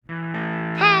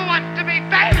me,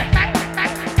 baby.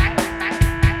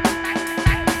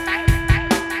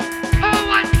 Who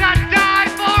wants to die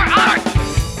for art?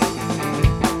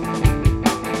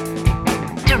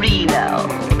 Torino,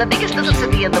 the biggest little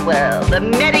city in the world,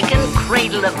 American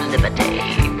cradle of liberty.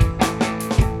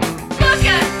 Look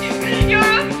at you, you're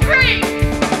a freak.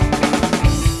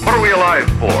 What are we alive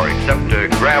for except to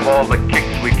grab all the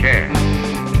kicks we can?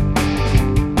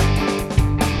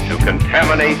 To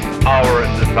contaminate our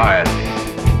society.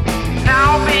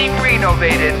 Now being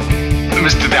renovated.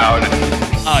 Mr. Dowd.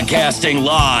 Casting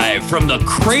live from the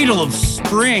cradle of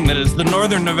spring that is the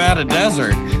Northern Nevada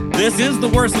desert. This is the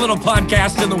worst little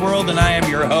podcast in the world, and I am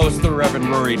your host, the Reverend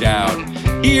Rory Dowd.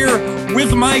 Here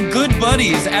with my good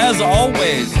buddies, as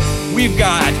always, we've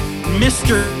got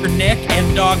Mr. Nick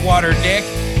and Dogwater Dick,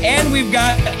 and we've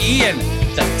got Ian.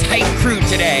 It's a tight crew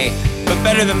today, but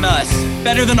better than us,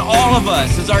 better than all of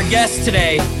us, is our guest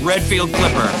today, Redfield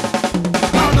Clipper.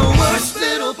 On the worst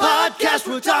little podcast,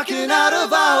 we're talking out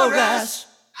of our ass.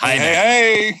 Hi,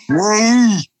 Hey.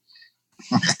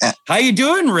 How you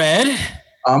doing, Red?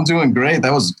 I'm doing great.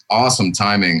 That was awesome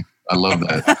timing. I love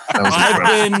that. That was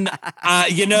incredible.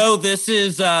 I've been, this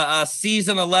is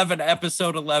season 11,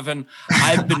 episode 11.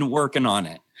 I've been working on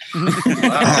it.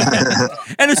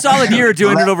 And a solid year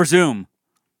doing it over Zoom.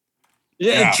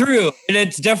 Yeah, true. And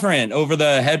it's different over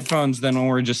the headphones than when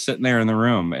we're just sitting there in the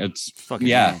room. It's Fucking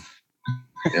Yeah.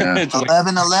 It's like,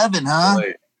 11-11, huh?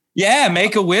 yeah,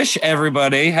 make a wish,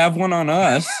 everybody. Have one on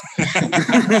us.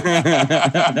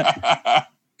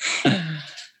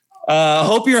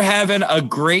 Hope you're having a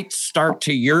great start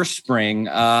to your spring.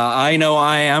 I know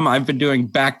I am. I've been doing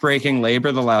backbreaking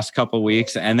labor the last couple of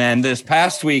weeks. And then this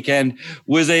past weekend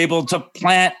was able to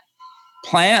plant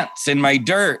plants in my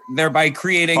dirt, thereby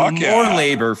creating more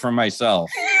labor for myself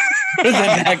for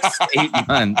the next 8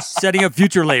 months. Setting up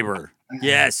future labor.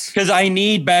 Yes. Because I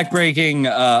need backbreaking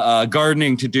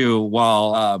gardening to do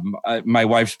while my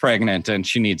wife's pregnant and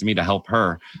she needs me to help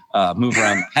her move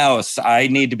around the house. I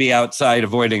need to be outside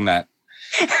avoiding that.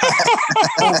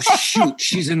 Oh, shoot.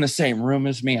 She's in the same room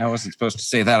as me. I wasn't supposed to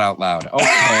say that out loud.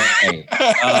 Okay.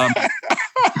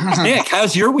 Nick,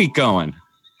 how's your week going?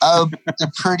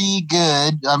 Pretty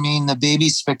good. I mean, the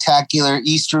baby's spectacular.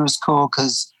 Easter was cool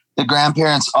because the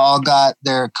grandparents all got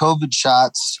their COVID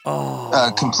shots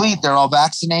complete. They're all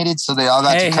vaccinated, so they all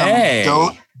got to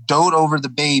come dote over the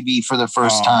baby for the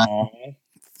first time.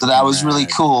 So that was really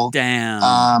cool. Damn.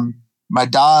 My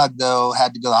dog, though,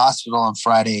 had to go to the hospital on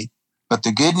Friday. But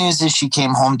the good news is she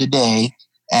came home today,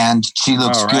 and she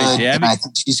looks good, and I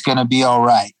think she's going to be all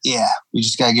right. Yeah, we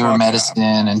just got to give her medicine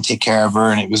and take care of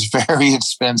her, and it was very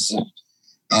expensive.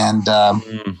 And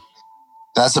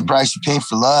that's the price you pay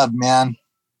for love, man.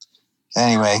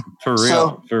 Anyway, for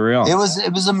real. It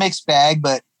was a mixed bag,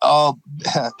 but all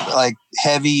like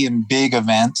heavy and big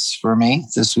events for me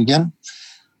this weekend,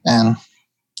 and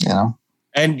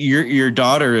And your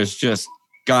daughter is just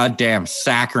goddamn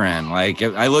saccharine. Like,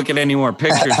 if I look at any more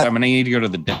pictures, I'm gonna need to go to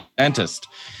the dentist.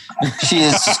 She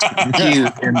is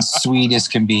cute and sweet as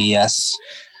can be. Yes,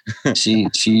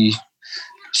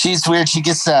 she's weird. She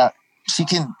gets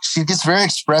very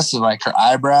expressive, like her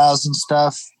eyebrows and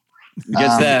stuff.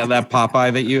 Gets that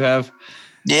Popeye that you have?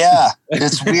 Yeah,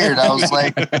 it's weird. I was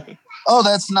like, oh,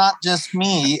 that's not just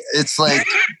me. It's like,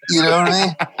 you know what I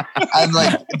mean? I'm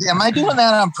like, am I doing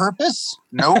that on purpose?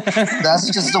 Nope.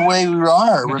 That's just the way we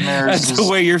are. Ramirez. That's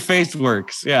the way your face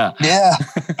works. Yeah. Yeah.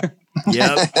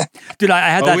 Yep. Dude, I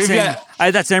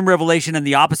had that same revelation in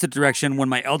the opposite direction when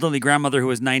my elderly grandmother, who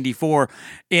was 94,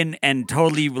 and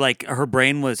totally like her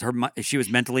brain was she was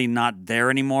mentally not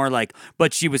there anymore, like,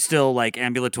 but she was still like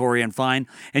ambulatory and fine.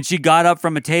 And she got up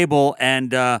from a table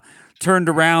and turned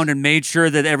around and made sure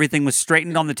that everything was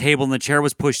straightened on the table and the chair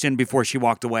was pushed in before she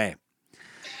walked away.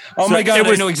 Oh my God,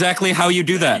 I know exactly how you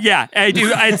do that. Yeah, I do.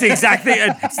 It's exactly,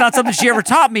 it's not something she ever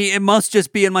taught me. It must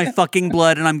just be in my fucking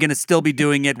blood, and I'm going to still be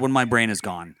doing it when my brain is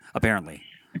gone, apparently.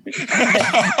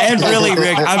 And really,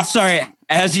 Rick, I'm sorry.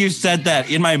 As you said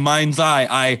that, in my mind's eye,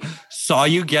 I saw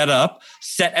you get up,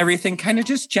 set everything kind of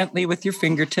just gently with your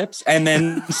fingertips, and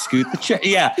then scoot the chair.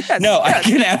 Yeah, I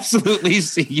can absolutely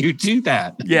see you do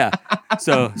that. Yeah.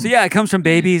 So yeah, it comes from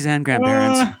babies and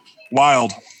grandparents.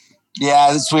 Wild.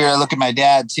 Yeah, it's weird. I look at my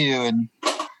dad too, and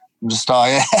I'm just all,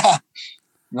 yeah,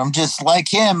 I'm just like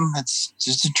him. It's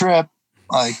just a trip.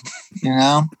 Like,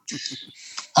 I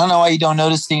don't know why you don't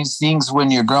notice these things when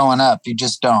you're growing up. You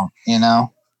just don't,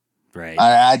 Right.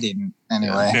 I didn't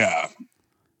anyway. Yeah.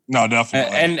 No,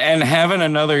 definitely. And having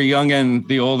another youngin',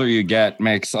 the older you get,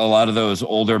 makes a lot of those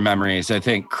older memories, I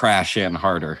think, crash in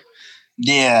harder.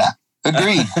 Yeah.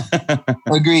 Agreed.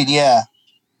 Agreed. Yeah.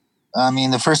 I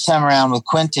mean, the first time around with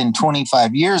Quentin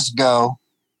 25 years ago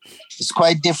was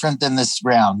quite different than this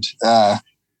round.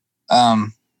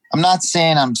 I'm not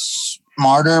saying I'm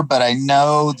smarter, but I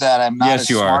know that I'm not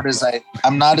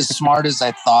I'm not as smart as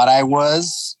I thought I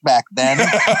was back then.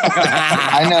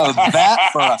 I know that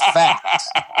for a fact.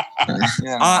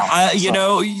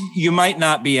 You might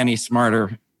not be any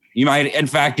smarter. You might, in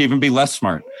fact, even be less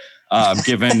smart,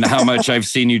 given how much I've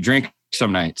seen you drink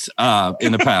some nights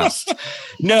in the past.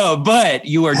 No, but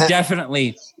you are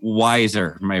definitely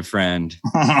wiser, my friend.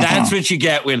 That's what you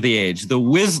get with the age. The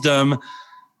wisdom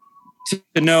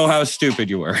to know how stupid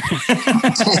you were.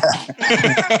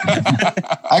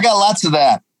 I got lots of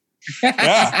that.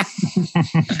 Yeah.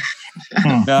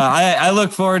 I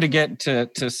look forward to get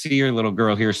to see your little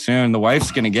girl here soon. The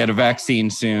wife's going to get a vaccine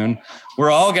soon.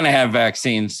 We're all going to have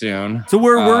vaccines soon. So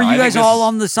were you guys all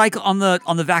on the cycle on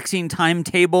the vaccine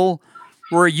timetable?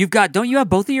 Where don't you have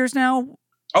both of yours now?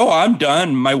 Oh, I'm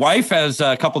done. My wife has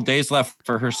a couple days left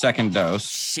for her second dose.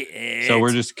 Shit. So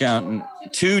we're just counting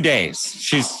 2 days.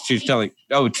 She's telling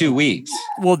 2 weeks.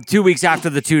 Well, 2 weeks after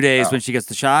the 2 days when she gets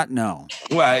the shot? No.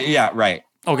 Well, yeah, right.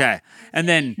 Okay. And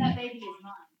then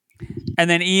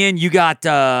Ian, you got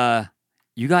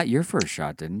your first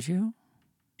shot, didn't you?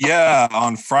 Yeah,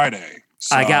 on Friday.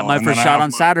 So, I got my first shot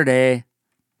on Saturday.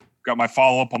 Got my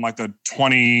follow-up on like the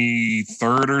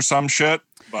 23rd or some shit.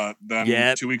 But then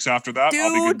 2 weeks after that,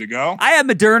 I'll be good to go. I have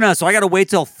Moderna, so I got to wait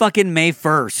till fucking May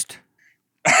 1st.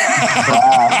 So,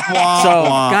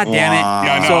 God damn it.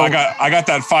 Yeah, I know. I got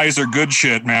that Pfizer good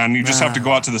shit, man. You just have to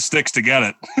go out to the sticks to get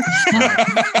it.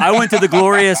 I went to the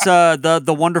glorious,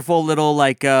 the wonderful little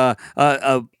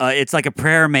it's like a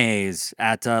prayer maze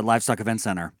at Livestock Event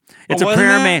Center. It's a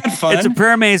prayer maze. It's a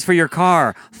prayer maze for your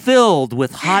car, filled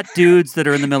with hot dudes that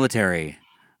are in the military.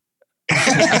 So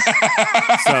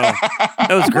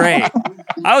that was great.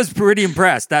 I was pretty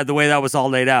impressed the way that was all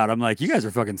laid out. I'm like, you guys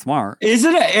are fucking smart.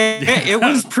 Isn't it? It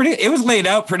was pretty. It was laid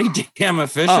out pretty damn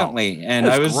efficiently, and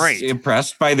I was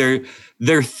impressed by their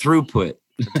throughput.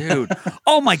 Dude,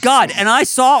 oh my God. And I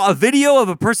saw a video of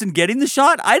a person getting the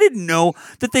shot. I didn't know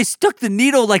that they stuck the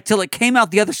needle till it came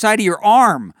out the other side of your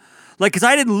arm. Because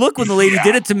I didn't look when the lady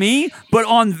did it to me, but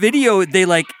on video they're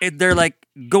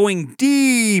going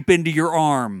deep into your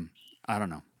arm. I don't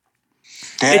know.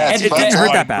 Yeah, it didn't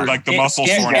hurt that bad. Like the muscle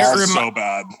soreness is so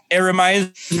bad. It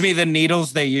reminds me of the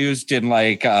needles they used in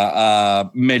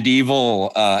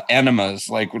medieval enemas,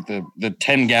 like with the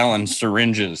 10-gallon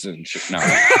syringes and shit. No.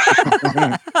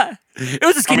 It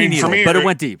was a skinny needle, but it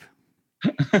went deep.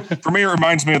 For me, it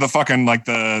reminds me of the fucking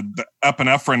the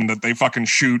epinephrine that they fucking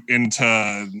shoot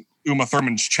into Uma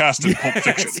Thurman's chest in Pulp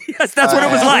Fiction. Yes, that's what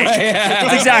it was like.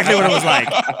 That's exactly what it was like.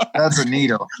 That's a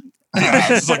needle.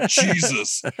 Yeah, it's like,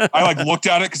 Jesus. I looked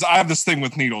at it because I have this thing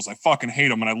with needles. I fucking hate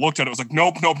them. And I looked at it. I was like,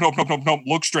 nope.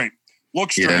 Look straight.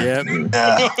 Yeah.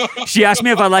 She asked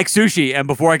me if I like sushi. And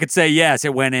before I could say yes,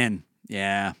 it went in.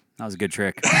 Yeah, that was a good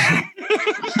trick.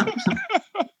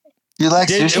 You like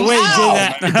sushi?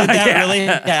 Did that really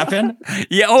happen?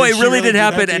 Yeah. Oh, it really did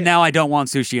happen. And now I don't want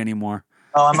sushi anymore.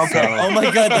 Oh, I'm okay. Oh my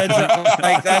God.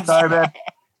 That's sorry, man.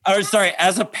 Oh, sorry.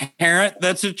 As a parent,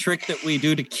 that's a trick that we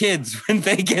do to kids when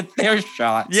they get their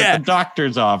shots at the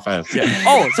doctor's office. Yeah.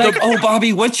 Oh, it's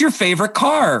Bobby, what's your favorite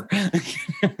car?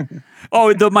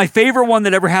 My favorite one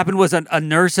that ever happened was a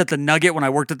nurse at the Nugget when I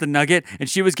worked at the Nugget, and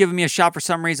she was giving me a shot for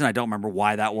some reason. I don't remember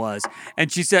why that was.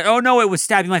 And she said, oh, no, it was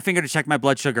stabbing my finger to check my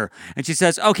blood sugar. And she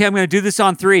says, okay, I'm going to do this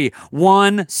on 3.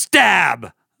 1,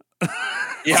 stab.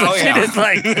 Yeah, so she just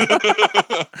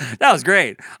that was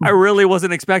great. I really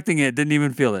wasn't expecting it. Didn't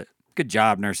even feel it. Good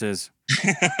job, nurses.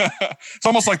 It's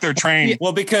almost like they're trained.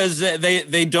 Well, because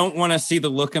they don't want to see the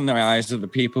look in the eyes of the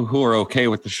people who are okay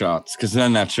with the shots, because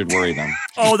then that should worry them.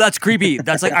 Oh, that's creepy.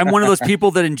 That's like, I'm one of those people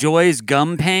that enjoys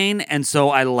gum pain, and so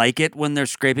I like it when they're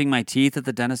scraping my teeth at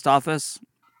the dentist office.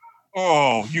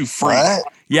 Oh, you freak.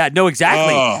 What? Yeah, no,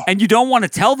 exactly. And you don't want to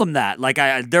tell them that. Like,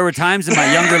 there were times in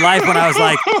my younger life when I was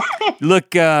like,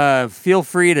 look, feel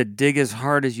free to dig as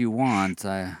hard as you want.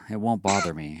 It won't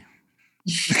bother me.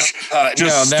 Just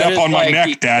step on my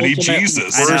neck, Daddy.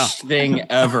 Jesus. Worst thing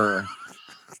ever.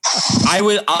 I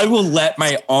will let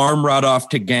my arm rot off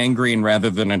to gangrene rather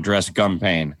than address gum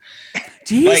pain.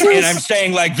 Jesus. And I'm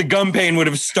saying the gum pain would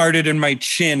have started in my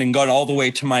chin and gone all the way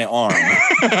to my arm.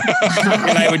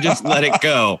 And I would just let it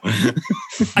go.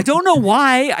 I don't know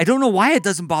why. I don't know why it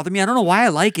doesn't bother me. I don't know why I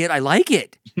like it. I like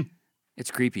it.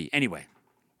 It's creepy. Anyway.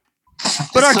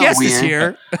 But our guest is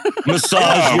here.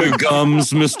 Massage your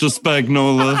gums, Mr.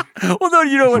 Spagnola. Well, no,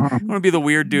 you know what? I want to be the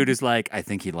weird dude who's like, I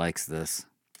think he likes this.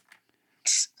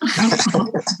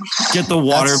 Get the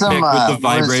water pick with the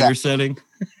vibrator setting.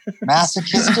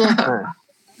 Masochistic or?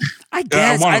 I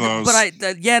guess, one of those.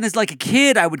 And as like a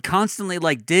kid, I would constantly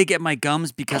like dig at my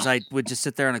gums because I would just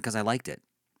sit there and because I liked it.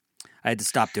 I had to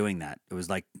stop doing that. It was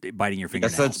like biting your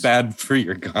fingernails. Guess that's bad for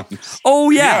your gums. Oh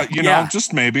yeah, you know,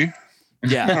 just maybe.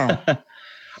 Yeah.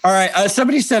 All right.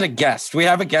 Somebody said a guest. We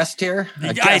have a guest here.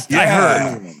 I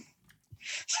heard.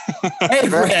 Hey,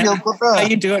 Fred. How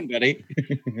you doing, buddy?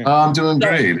 I'm doing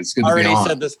great. It's good to be on. Already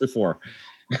said this before.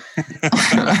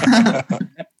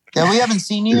 Yeah, we haven't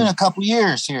seen you in a couple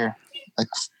years here. Like,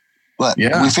 what?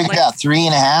 Yeah. We figured out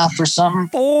 3.5 or something.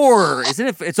 4, isn't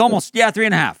it? It's almost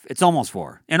 3.5. It's almost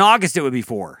 4. In August, it would be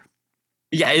 4.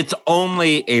 Yeah, it's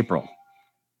only April.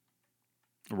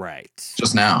 Right.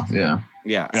 Just now, yeah.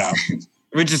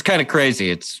 Which is kind of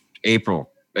crazy. It's April.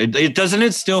 It doesn't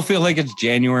it still feel like it's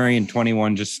January and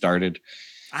 21 just started?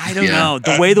 I don't know.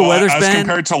 The way the weather's as been.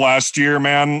 compared to last year,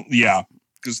 man, yeah.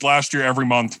 Because last year, every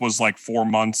month was like 4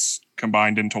 months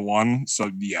combined into one.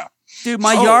 So, yeah. Dude,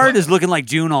 my yard is looking like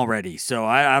June already. So,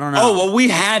 I don't know. Oh, well, we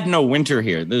had no winter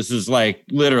here. This is like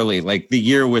literally like the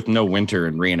year with no winter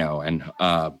in Reno. And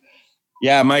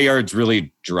yeah, my yard's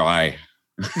really dry.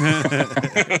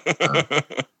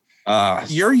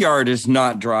 Your yard is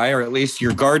not dry, or at least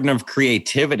your garden of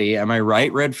creativity. Am I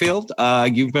right, Redfield?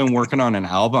 You've been working on an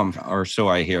album, or so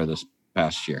I hear, this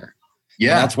past year.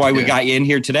 Yeah. And that's why we got you in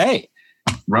here today.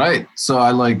 Right. So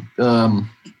I like,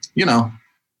 you know,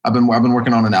 I've been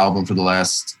working on an album for the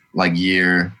last like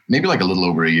year, maybe like a little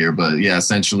over a year, but yeah,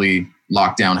 essentially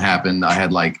lockdown happened. I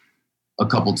had like a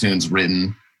couple tunes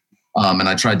written, and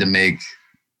I tried to make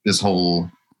this whole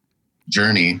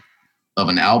journey of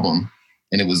an album.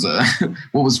 And it was,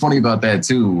 what was funny about that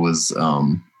too was,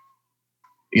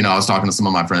 you know, I was talking to some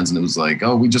of my friends and it was like,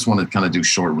 oh, we just want to kind of do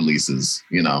short releases.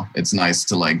 You know, it's nice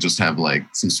to like just have like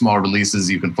some small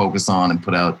releases you can focus on and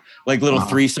put out. Like little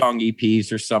 3-song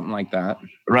EPs or something like that.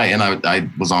 Right. And I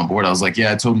was on board. I was like,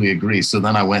 yeah, I totally agree. So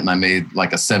then I went and I made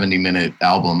like a 70-minute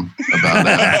album about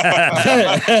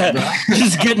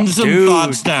just getting some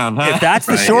thoughts down. Huh? If that's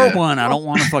the short one, I don't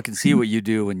want to fucking see what you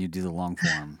do when you do the long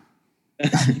form.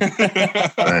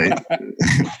 Right.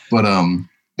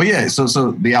 But yeah,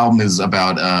 so the album is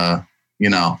about you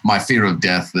know, my fear of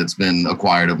death that's been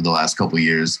acquired over the last couple of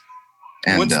years.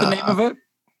 And what's the name of it?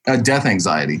 Death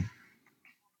Anxiety.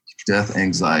 Death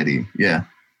Anxiety. Yeah.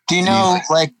 Do you know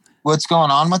like what's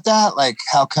going on with that? Like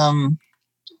how come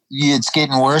it's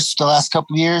getting worse the last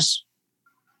couple of years?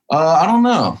 I don't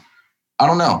know.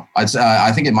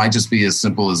 I think it might just be as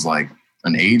simple as like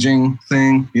an aging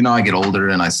thing. You know, I get older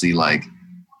and I see like,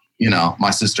 you know, my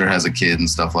sister has a kid and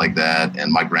stuff like that.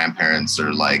 And my grandparents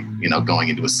are like, you know, going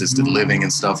into assisted living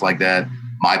and stuff like that.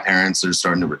 My parents are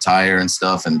starting to retire and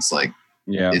stuff. And it's like,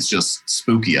 yeah, it's just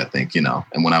spooky, I think, you know.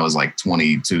 And when I was like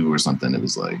 22 or something, it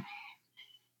was like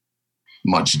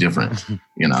much different,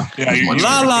 you know. Yeah,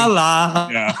 la.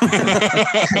 Yeah.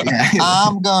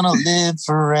 I'm gonna live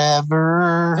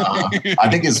forever. I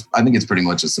think it's pretty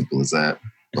much as simple as that.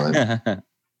 But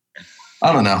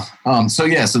I don't know. So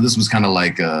this was kind of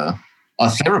like a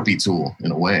therapy tool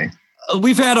in a way.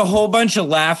 We've had a whole bunch of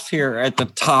laughs here at the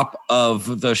top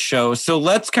of the show. So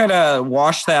let's kind of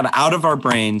wash that out of our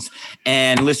brains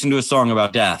and listen to a song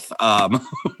about death.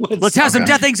 Let's have some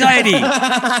death anxiety.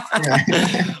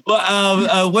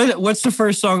 Well, what's the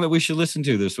first song that we should listen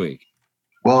to this week?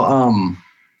 Well,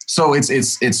 so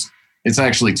it's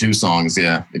actually 2 songs.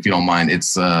 Yeah. If you don't mind,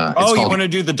 it's you want to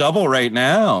do the double right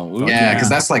now. Ooh, yeah. Cause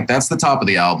that's the top of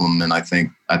the album. And I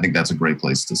think that's a great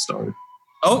place to start.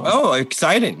 Oh,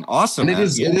 exciting. Awesome. And it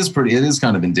is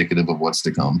kind of indicative of what's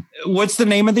to come. What's the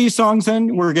name of these songs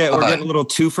then? We're getting a little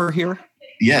twofer here.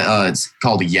 Yeah. It's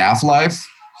called Yaff Life.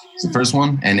 It's the first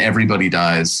one. And Everybody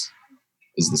Dies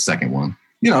is the second one.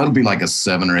 You know, it'll be like a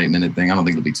 7 or 8 minute thing. I don't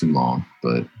think it'll be too long,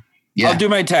 but yeah. I'll do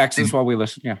my taxes while we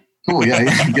listen. Yeah. Cool.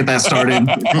 Yeah. Get that started.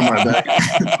 Come right back.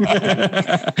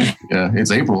 Yeah.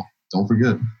 It's April. Don't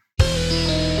forget.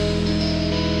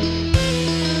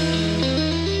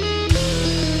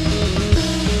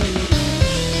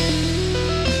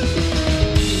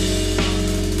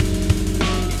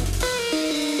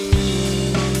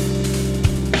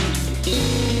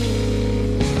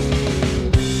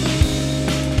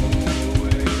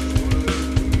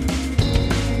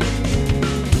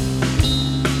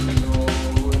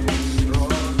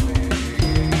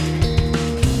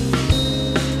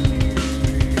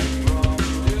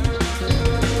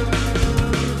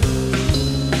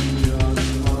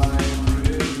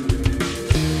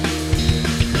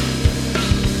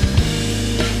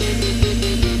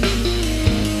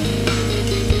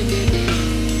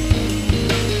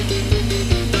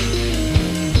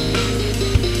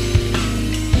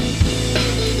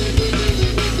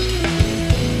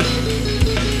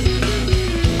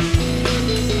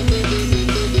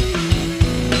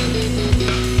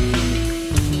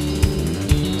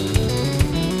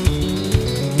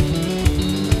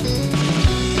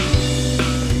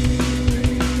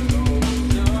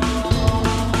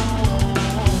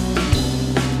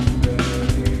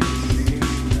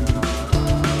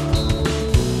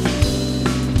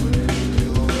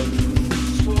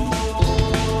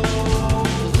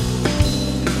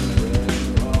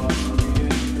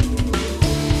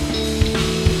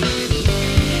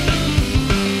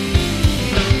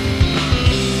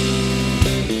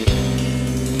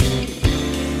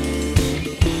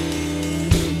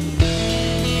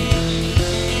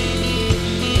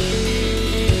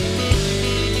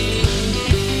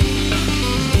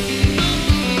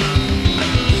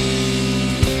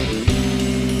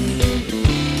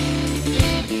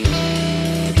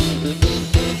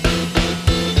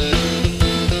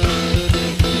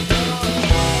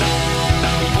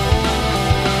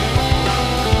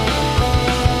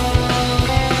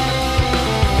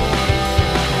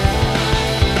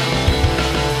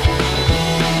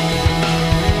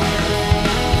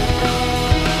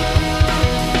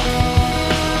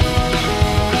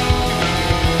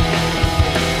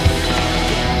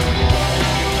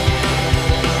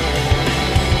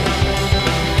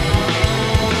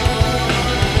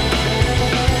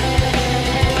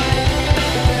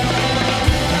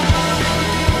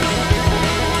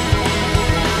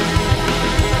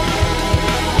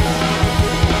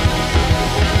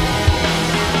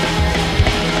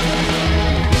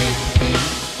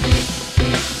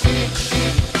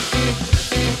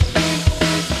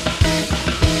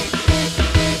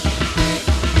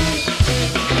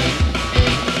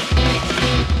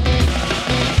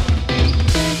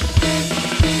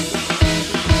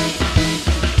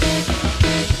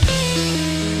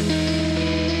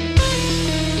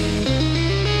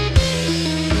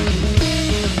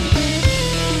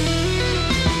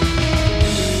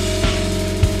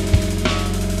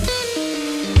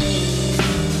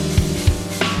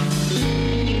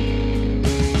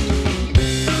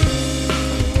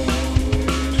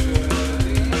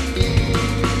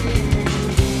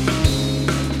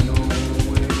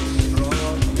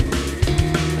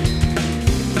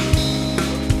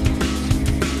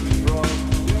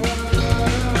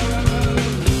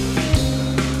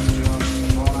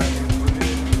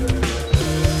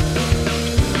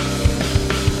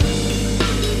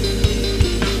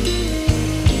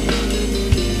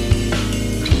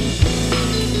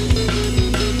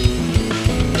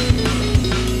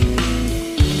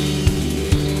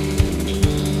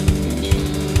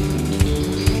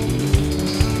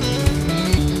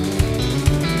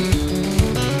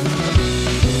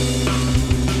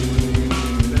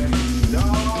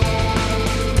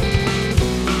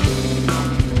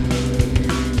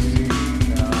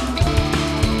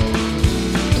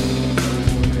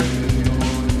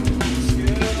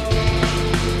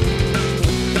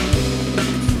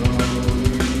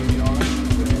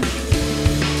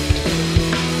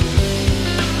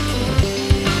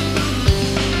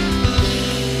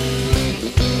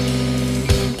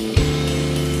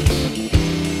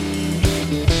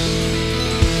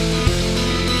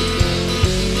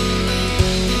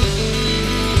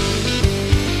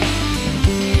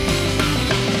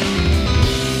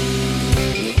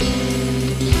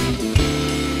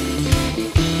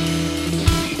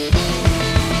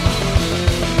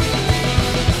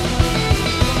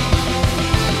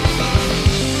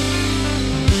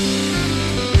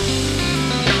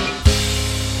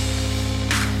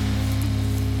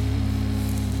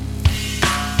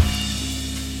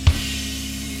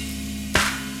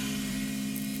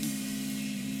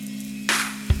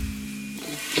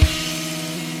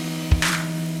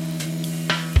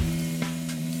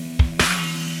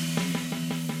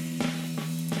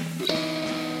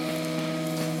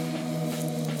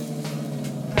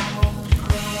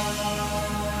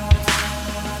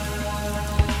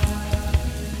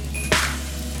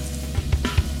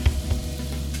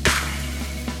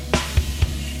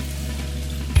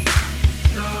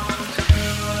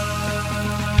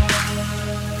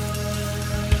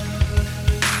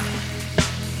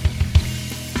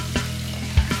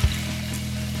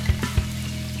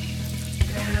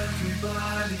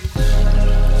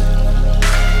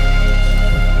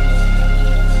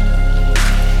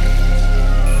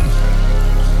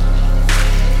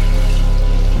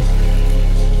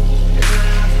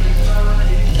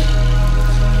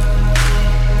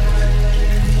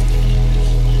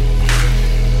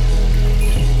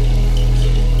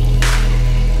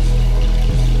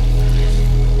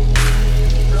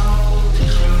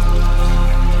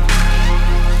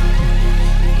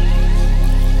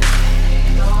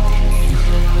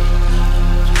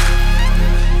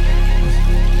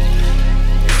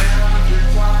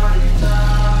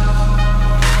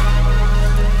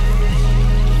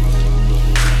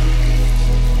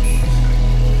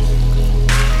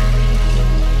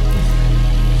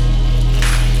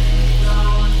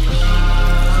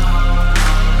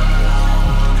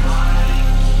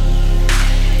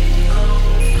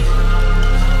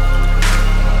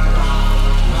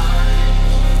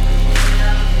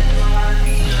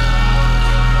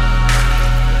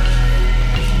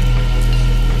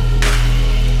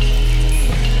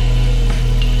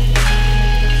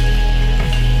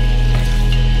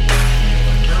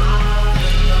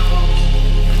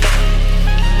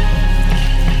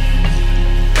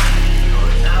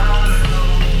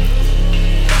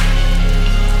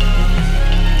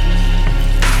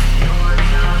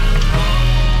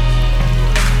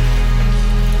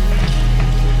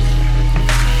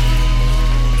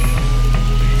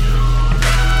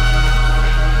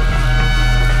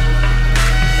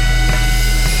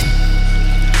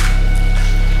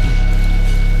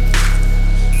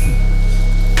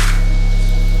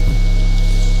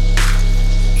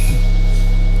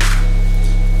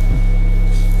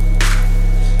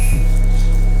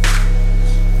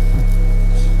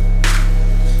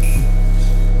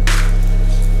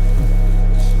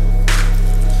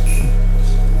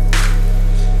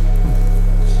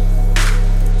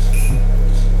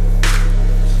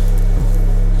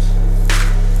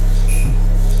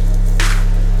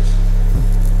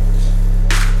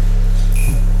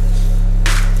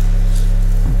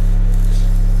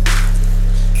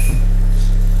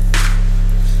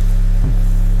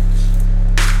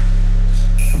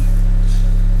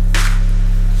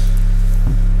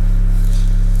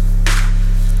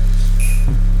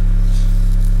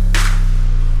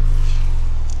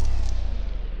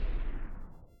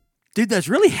 Dude, that's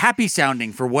really happy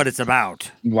sounding for what it's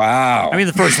about. Wow. I mean,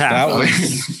 the first half.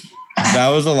 That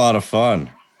was a lot of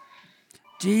fun.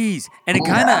 Jeez. And it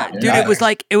kind of, dude, it was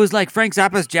like Frank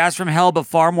Zappa's Jazz from Hell, but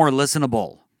far more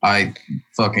listenable. I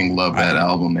fucking love that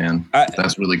album, man.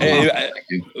 That's really cool.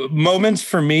 Moments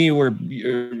for me were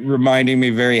reminding me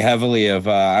very heavily of,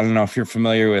 I don't know if you're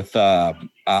familiar with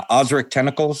Ozric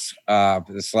Tentacles.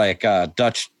 It's like a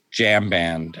Dutch jam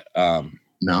band.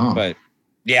 No. But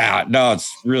yeah, no,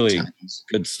 it's really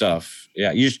good stuff.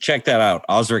 Yeah, you should check that out.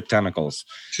 Ozric Tentacles.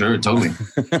 Sure, totally.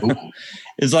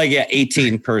 It's like an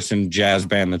 18-person jazz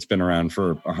band that's been around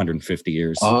for 150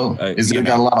 years. Oh, is it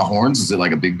got a lot of horns? Is it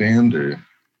like a big band or?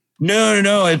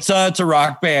 No. It's a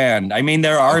rock band. I mean,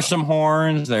 there are some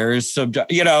horns. There's some,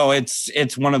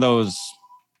 it's one of those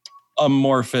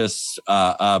amorphous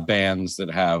bands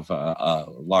that have a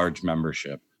large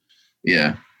membership.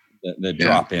 Yeah. That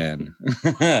drop in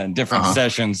different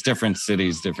sessions, different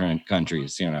cities, different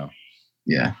countries,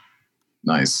 Yeah.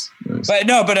 Nice.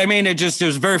 But I mean, it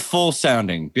was very full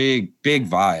sounding, big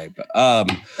vibe.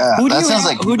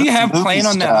 Who do you have playing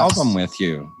on that album with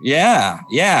you? Yeah.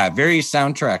 Very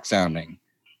soundtrack sounding.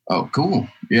 Oh, cool.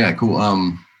 Yeah, cool.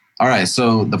 All right.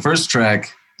 So the first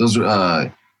track, those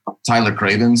are Tyler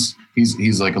Cravens.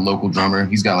 He's like a local drummer.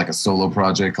 He's got like a solo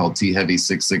project called T Heavy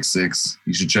 666.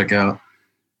 You should check out.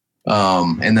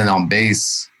 And then on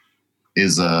bass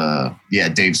is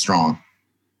Dave Strong.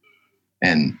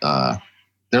 And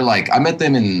they're like, I met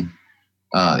them in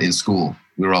school.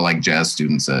 We were all like jazz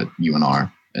students at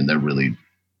UNR, and they're really,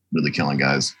 really killing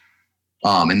guys.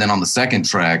 And then on the second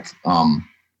track, Dom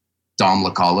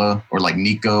LaCalla, or like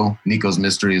Nico's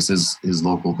Mystery is his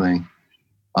local thing,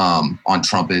 on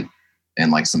trumpet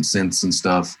and like some synths and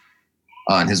stuff.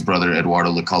 And his brother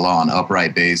Eduardo LaCalla on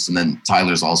upright bass, and then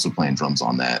Tyler's also playing drums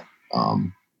on that. I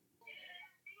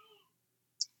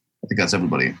think that's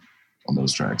everybody on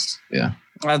those tracks. Yeah.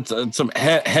 That's some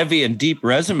heavy and deep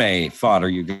resume fodder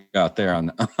you got there on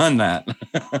that.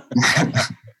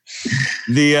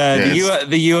 The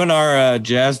UNR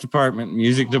jazz department,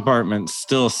 music department,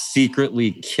 still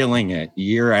secretly killing it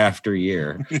year after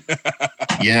year.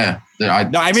 Yeah,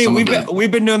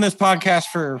 we've been doing this podcast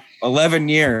for 11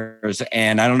 years,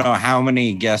 and I don't know how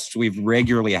many guests we've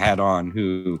regularly had on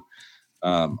who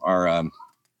are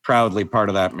proudly part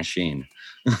of that machine.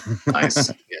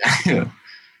 Nice. Yeah.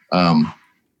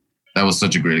 that was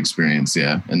such a great experience.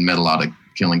 Yeah. And met a lot of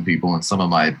killing people, and some of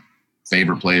my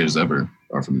favorite players ever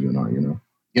are from UNR,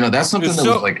 you know, that's something that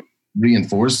was like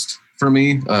reinforced for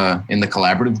me in the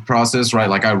collaborative process, right?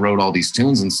 Like I wrote all these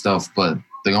tunes and stuff, but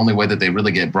the only way that they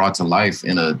really get brought to life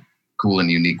in a cool and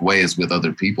unique way is with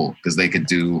other people, because they could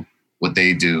do what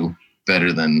they do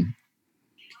better than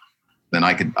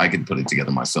I could put it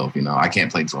together myself. You know, I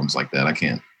can't play drums like that. I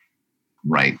can't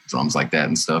write drums like that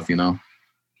and stuff, you know?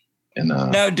 And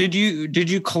now, did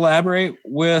you collaborate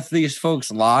with these folks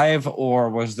live, or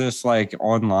was this like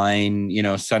online, you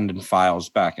know, sending files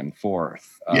back and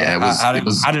forth? Yeah,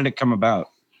 how did it come about?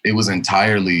 It was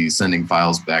entirely sending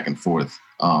files back and forth.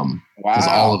 Because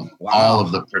all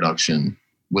of the production,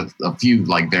 with a few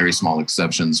like very small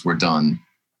exceptions, were done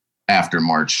after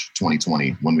March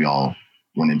 2020 when we all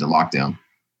went into lockdown.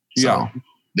 So yeah.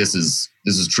 This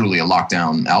is truly a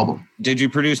lockdown album. Did you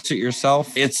produce it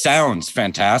yourself? It sounds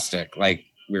fantastic, like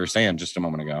we were saying just a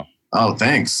moment ago. Oh,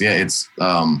 thanks. Yeah,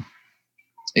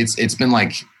 it's been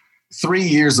like 3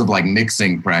 years of like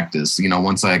mixing practice. You know,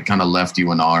 once I kind of left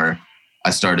UNR,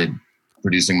 I started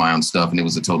producing my own stuff, and it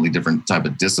was a totally different type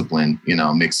of discipline, you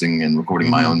know, mixing and recording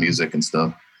my own music and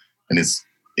stuff. And it's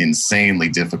insanely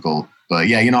difficult. But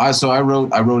yeah, you know, I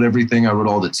wrote everything. I wrote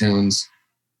all the tunes.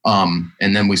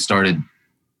 And then we started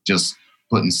just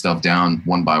putting stuff down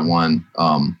one by one.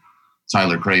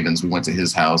 Tyler Cravens, we went to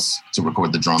his house to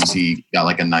record the drums. He got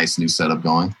like a nice new setup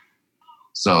going.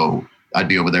 So I'd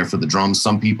be over there for the drums.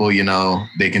 Some people, you know,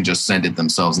 they can just send it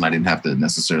themselves, and I didn't have to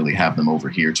necessarily have them over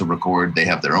here to record. They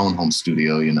have their own home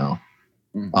studio, you know.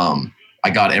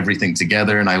 I got everything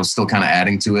together, and I was still kind of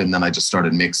adding to it, and then I just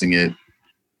started mixing it.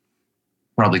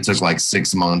 Probably took like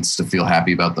 6 months to feel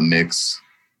happy about the mix,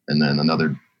 and then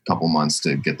another couple months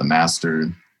to get the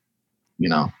master, you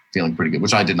know, feeling pretty good,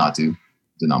 which I did not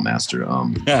master.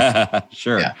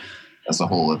 Sure. Yeah. That's a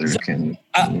whole other can.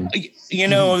 You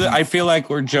know, I feel like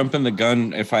we're jumping the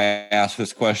gun if I ask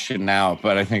this question now,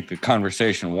 but I think the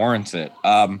conversation warrants it.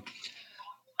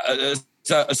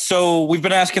 So we've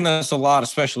been asking this a lot,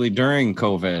 especially during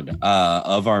COVID,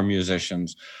 of our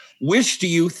musicians. Which do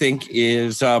you think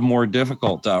is more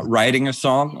difficult, writing a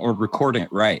song or recording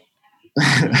it right?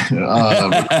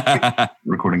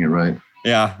 Recording it right.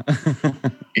 Yeah.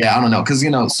 Yeah, I don't know, because, you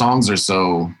know, songs are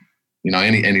so, you know,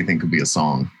 anything could be a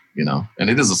song, you know, and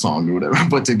it is a song or whatever,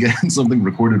 but to get something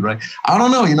recorded right, I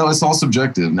don't know, you know, it's all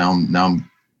subjective. Now I'm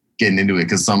getting into it,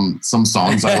 because some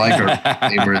songs I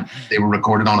like they were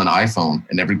recorded on an iPhone,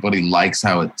 and everybody likes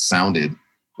how it sounded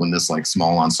when this like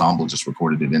small ensemble just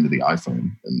recorded it into the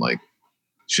iPhone, and like,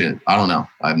 shit, I don't know.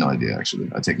 I have no idea,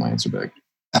 actually. I take my answer back.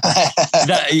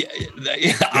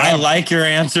 I like your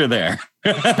answer there.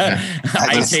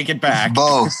 I take it back.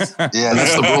 Both. Yeah,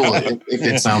 that's the rule. If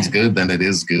it sounds good, then it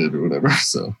is good or whatever.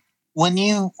 So when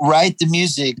you write the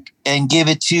music and give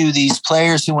it to these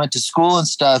players who went to school and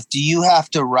stuff, do you have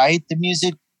to write the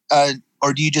music,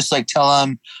 or do you just like tell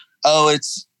them, oh,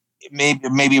 it's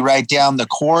maybe write down the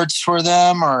chords for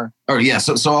them, or yeah.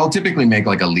 So I'll typically make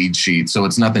like a lead sheet. So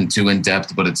it's nothing too in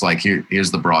depth, but it's like,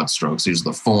 here's the broad strokes. Here's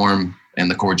the form and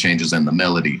the chord changes and the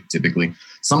melody. Typically,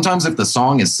 sometimes if the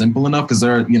song is simple enough, because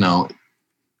there are, you know,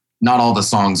 not all the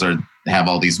songs have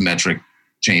all these metric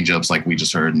change ups like we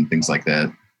just heard and things like that.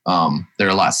 They're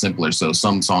a lot simpler. So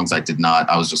some songs I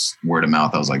was just word of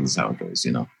mouth. I was like, this is how it goes,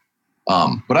 you know.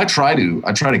 But I try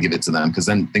to give it to them, because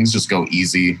then things just go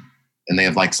easy. And they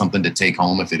have like something to take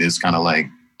home if it is kind of like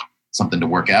something to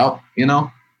work out, you know?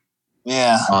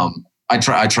 Yeah. I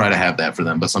try to have that for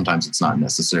them, but sometimes it's not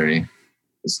necessary.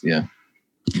 Yeah.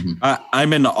 Mm-hmm.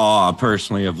 I'm in awe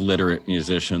personally of literate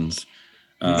musicians.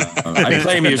 I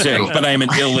play music, but I'm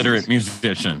an illiterate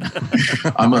musician.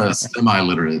 I'm a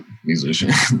semi-literate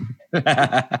musician.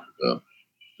 So,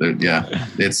 yeah,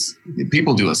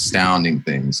 people do astounding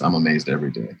things. I'm amazed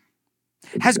every day.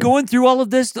 Has going through all of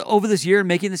this over this year and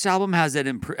making this album, has it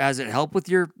helped with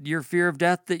your fear of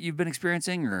death that you've been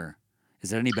experiencing, or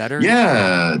is it any better?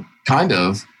 Yeah, kind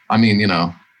of. I mean, you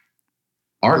know,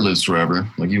 art lives forever.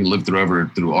 Like you live forever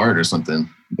through art or something,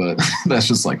 but that's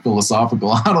just like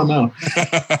philosophical. I don't know.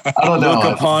 Look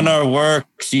upon our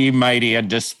works, ye mighty and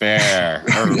despair,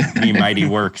 or ye mighty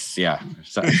works. Yeah.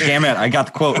 So, damn it, I got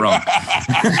the quote wrong.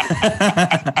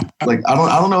 Like I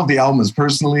don't know if the album has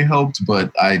personally helped,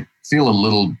 but I feel a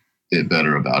little bit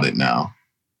better about it now.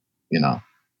 You know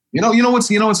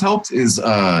what's helped is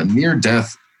near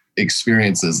death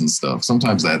experiences and stuff.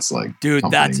 Sometimes that's like, dude,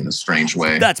 that's in a strange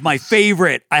way. That's my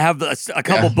favorite. I have a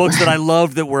couple books that I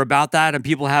loved that were about that and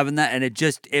people having that, and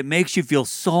it makes you feel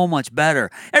so much better.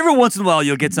 Every once in a while,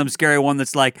 you'll get some scary one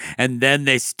that's like, and then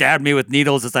they stabbed me with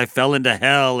needles as I fell into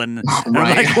hell, and I'm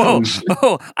like, whoa,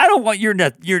 I don't want your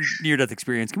near-death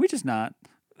experience. Can we just not?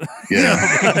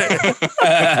 Yeah.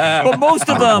 But most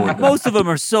of them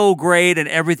are so great, and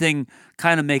everything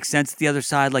kind of makes sense to the other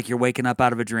side. Like you're waking up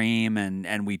out of a dream,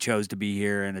 and we chose to be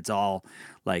here, and it's all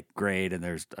like great, and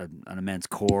there's an immense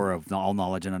core of all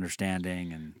knowledge and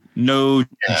understanding, and no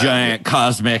giant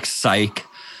cosmic psych.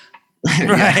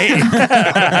 Right.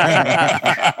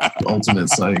 Ultimate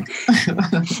psych.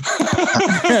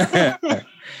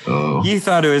 Oh. You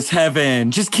thought it was heaven.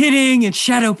 Just kidding. It's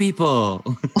shadow people.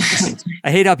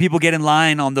 I hate how people get in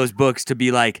line on those books to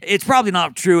be like, it's probably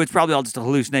not true. It's probably all just a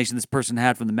hallucination this person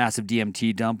had from the massive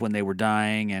DMT dump when they were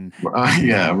dying. And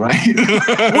yeah, right.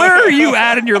 Where are you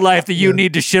at in your life that you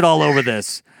need to shit all over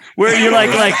this? Where you're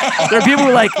like there are people who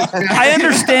are like, I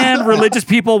understand religious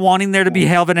people wanting there to be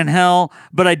heaven and hell,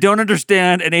 but I don't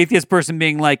understand an atheist person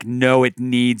being like, no, it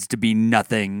needs to be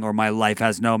nothing, or my life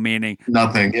has no meaning.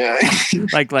 Nothing, yeah.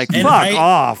 Like fuck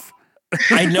off.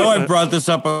 I know I've brought this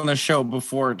up on the show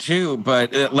before too, but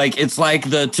it's like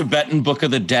the Tibetan Book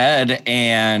of the Dead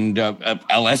and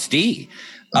LSD.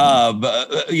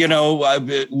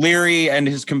 Leary and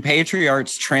his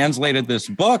compatriots translated this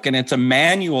book, and it's a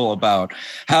manual about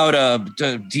how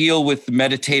to deal with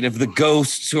the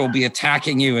ghosts who will be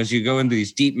attacking you as you go into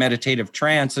these deep meditative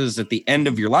trances at the end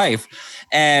of your life.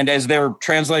 And as they're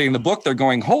translating the book, they're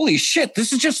going, holy shit,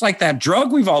 this is just like that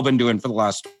drug we've all been doing for the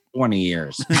last 20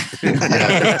 years. The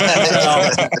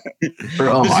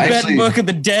Book of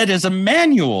the Dead is a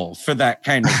manual for that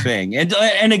kind of thing.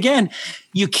 And again,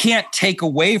 you can't take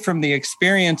away from the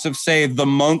experience of, say, the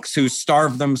monks who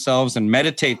starve themselves and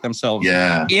meditate themselves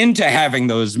into having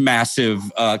those massive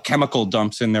chemical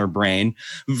dumps in their brain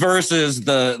versus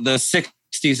the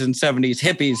 60s and 70s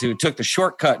hippies who took the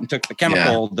shortcut and took the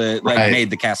chemical that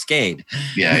made the cascade.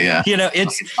 Yeah.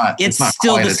 It's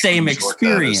still the same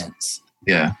experience.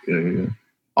 Yeah.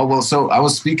 Oh, well, so I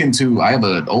have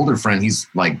an older friend. He's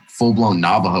like full-blown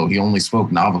Navajo. He only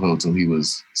spoke Navajo till he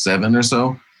was 7 or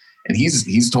so. And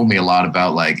he's told me a lot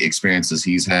about like experiences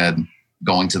he's had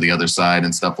going to the other side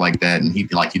and stuff like that. And he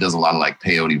does a lot of like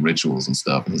peyote rituals and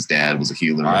stuff. And his dad was a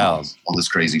healer. Wow. All this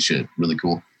crazy shit. Really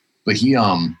cool. But he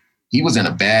was in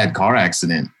a bad car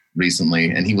accident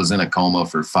recently, and he was in a coma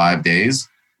for 5 days.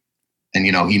 And,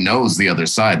 he knows the other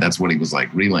side. That's what he was like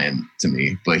relaying to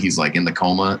me. But he's like in the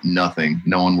coma, nothing.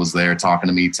 No one was there talking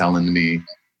to me, telling me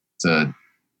to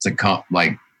come,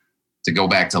 like, to go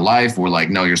back to life. Or like,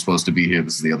 no, you're supposed to be here.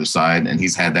 This is the other side. And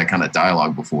he's had that kind of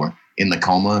dialogue before. In the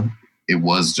coma, it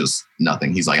was just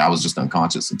nothing. He's like, I was just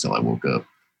unconscious until I woke up.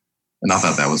 And I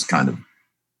thought that was kind of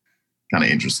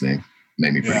interesting.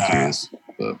 Made me pretty curious.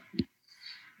 But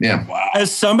yeah. Wow.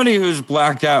 As somebody who's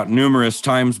blacked out numerous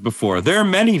times before, there are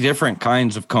many different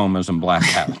kinds of comas and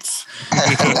blackouts.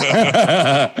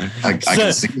 I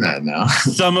can see that now.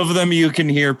 Some of them you can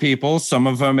hear people. Some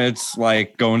of them it's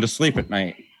like going to sleep at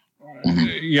night.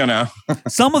 Mm-hmm.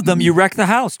 Some of them you wreck the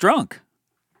house drunk.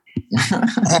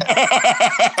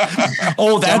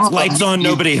 Oh, that's lights on,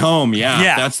 nobody home.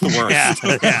 Yeah, that's the worst.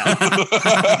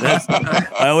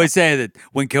 I always say that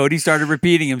when Cody started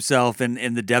repeating himself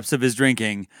in the depths of his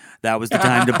drinking, that was the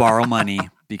time to borrow money,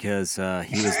 because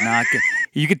he was not good.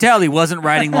 You could tell he wasn't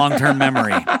writing long-term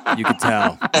memory. You could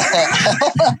tell.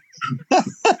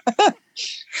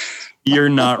 You're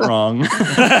not wrong.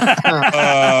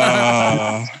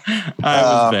 I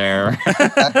was there.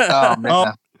 Oh,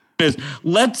 man.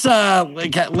 Let's have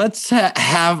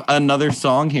another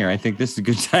song here. I think this is a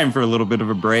good time for a little bit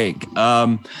of a break.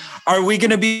 Are we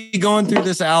going to be going through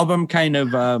this album kind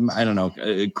of,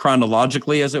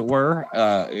 chronologically, as it were,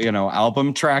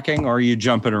 album tracking, or are you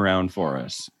jumping around for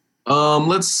us?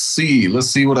 Let's see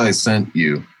what I sent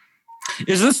you.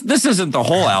 This isn't the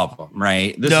whole album,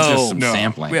 right? This is just some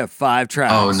sampling. We have 5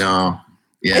 tracks. Oh, no.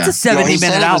 Yeah. It's a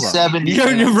 70-minute album.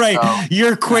 You're right. So.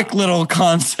 Your quick little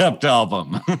concept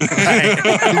album. We're going to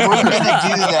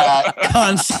do that.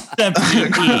 Concept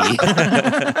EP.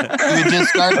 We just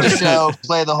start the show,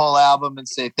 play the whole album, and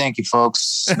say, thank you,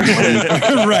 folks.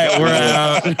 Right, we're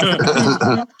out.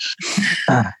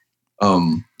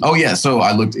 Oh, yeah, so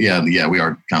I looked, we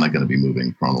are kind of going to be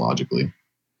moving chronologically.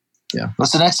 Yeah.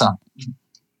 What's the next song?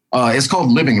 It's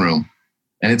called Living Room,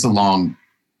 and it's a long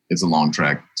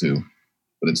track, too.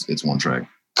 But it's one track.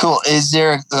 Cool. Is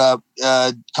there a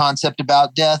concept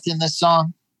about death in this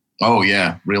song? Oh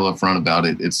yeah, real upfront about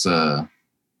it. It's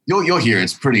You'll hear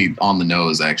it's pretty on the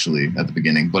nose actually at the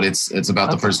beginning, but it's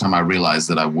about the first time I realized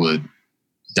that I would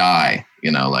die.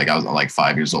 Like I was like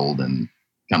 5 years old and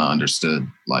kind of understood,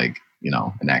 like,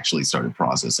 and actually started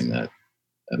processing that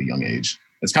at a young age.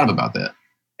 It's kind of about that,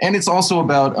 and it's also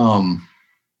about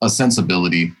a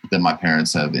sensibility that my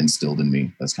parents have instilled in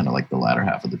me. That's kind of like the latter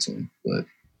half of the tune, but.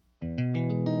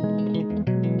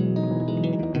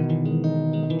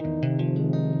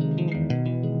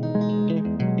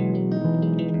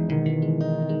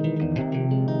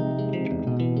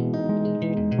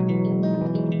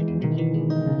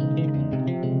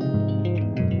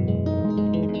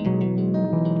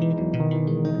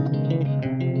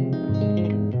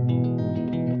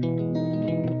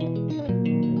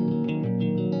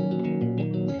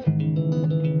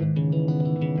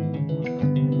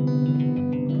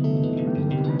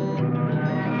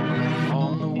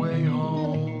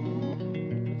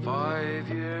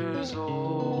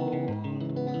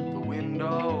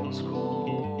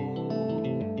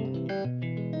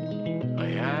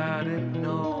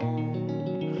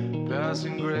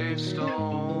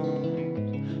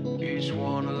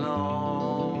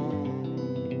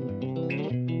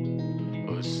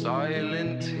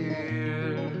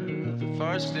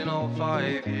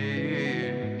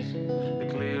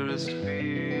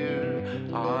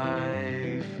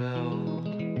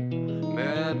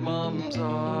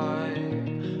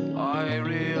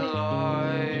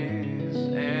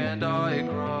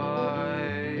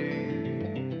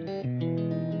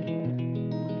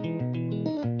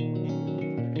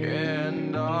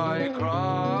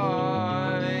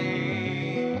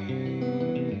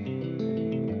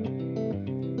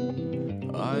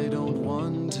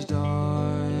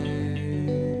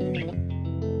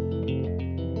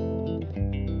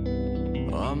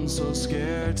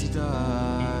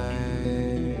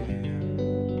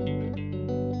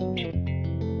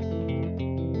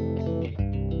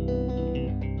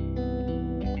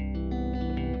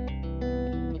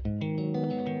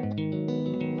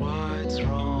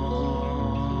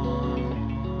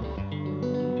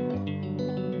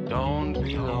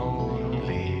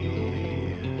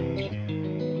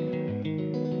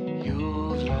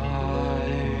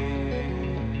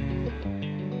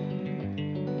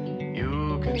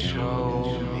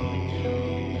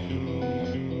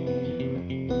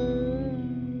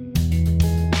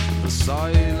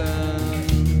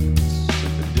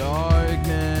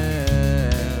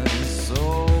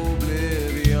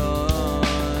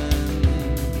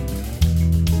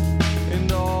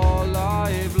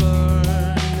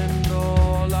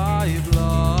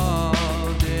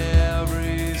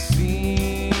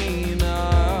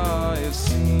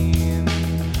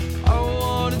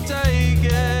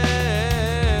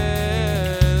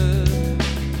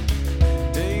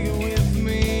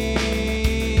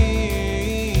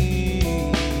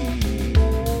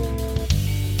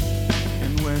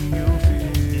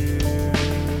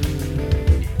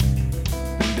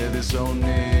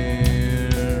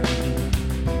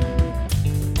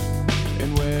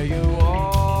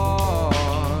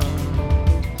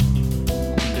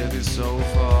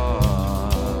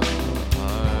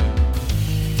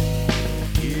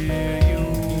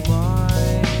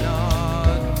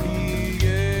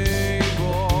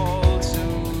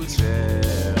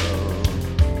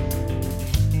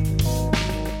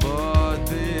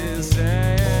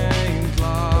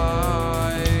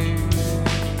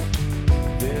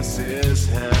 This is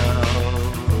hell.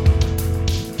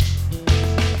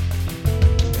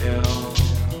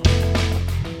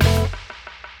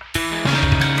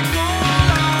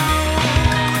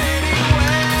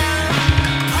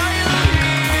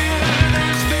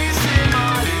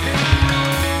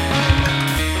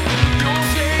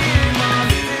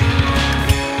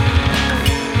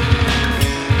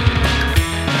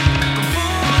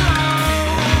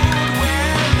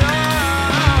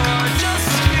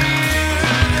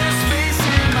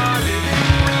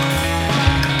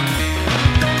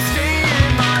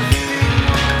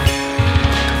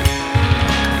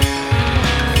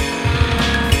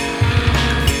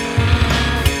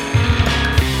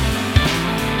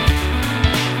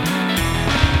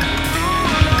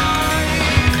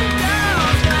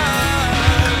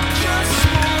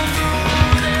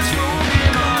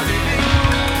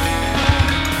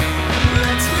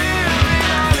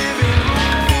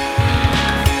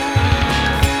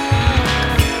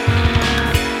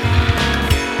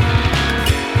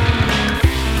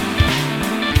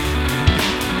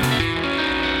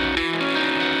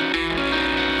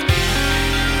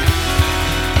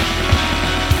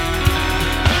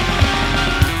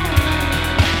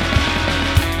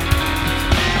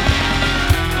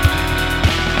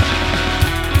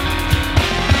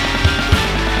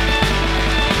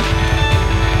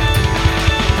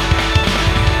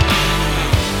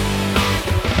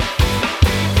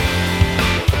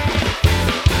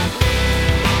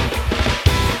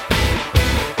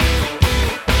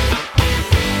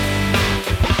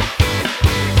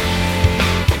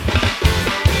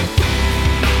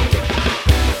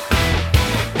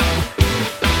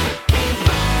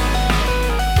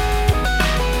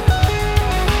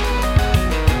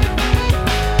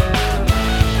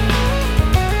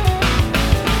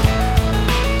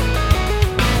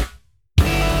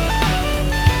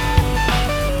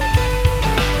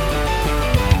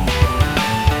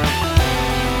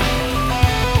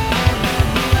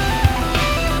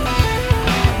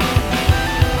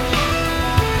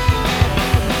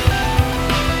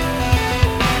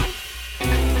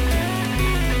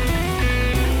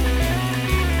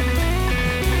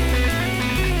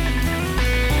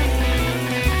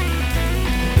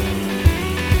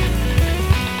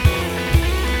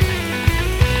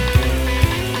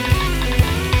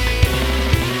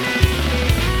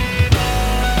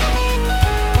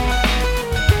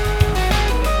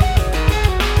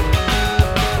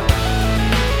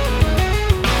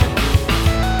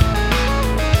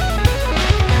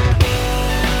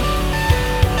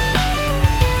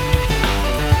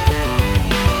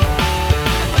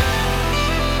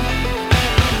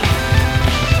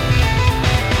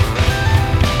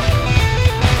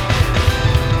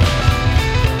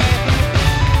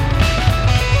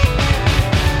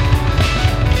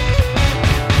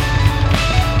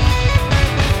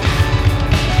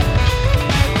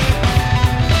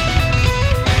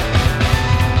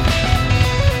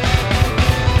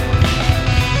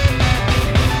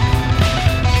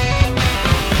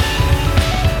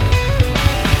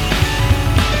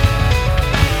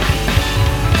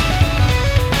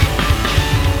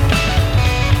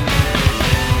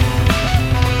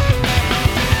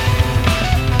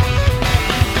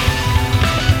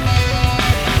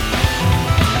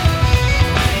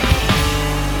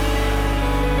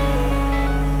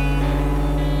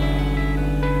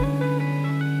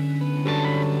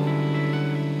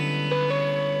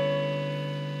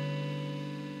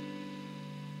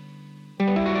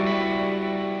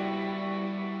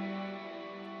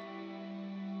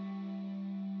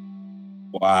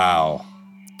 Wow.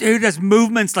 Dude, that's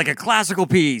movements like a classical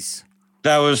piece.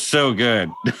 That was so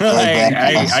good.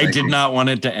 I did not want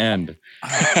it to end.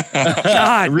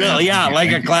 God, really? Yeah,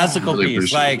 like a classical really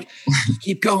piece. Like,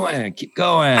 keep going.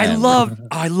 I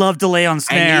love delay on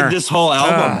snare. I need this whole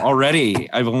album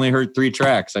already. I've only heard 3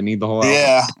 tracks. I need the whole album.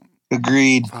 Yeah,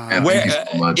 agreed.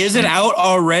 Where, is it out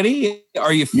already?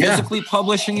 Are you physically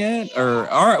publishing it, or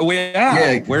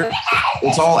where?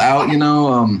 It's all out.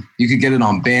 You could get it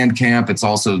on Bandcamp. It's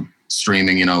also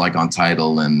streaming. Like on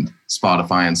Tidal and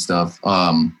Spotify and stuff.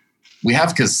 We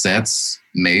have cassettes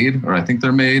made, or I think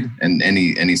they're made, and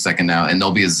any second now, and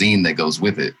there'll be a zine that goes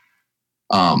with it.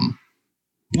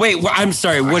 Wait, I'm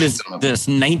sorry. What is this?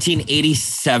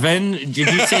 1987? Did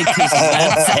you say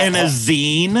cassettes and a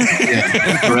zine?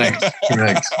 Yeah,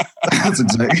 correct. That's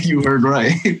exactly, you heard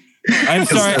right. I'm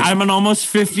sorry. I'm an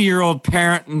almost 50-year-old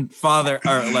parent and father,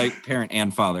 or like parent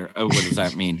and father. Oh, what does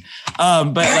that mean?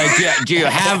 But like, do you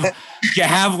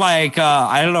have like,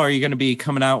 I don't know, are you going to be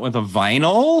coming out with a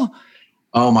vinyl?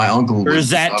 Oh, my uncle. Or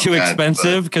is that too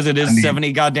expensive because it is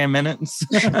 70 goddamn minutes?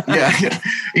 yeah.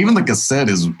 Even the cassette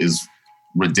is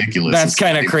ridiculous. That's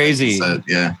kind of crazy.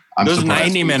 Yeah. Those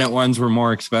 90-minute ones were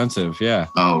more expensive. Yeah.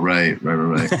 Oh, right. No,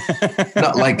 I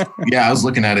was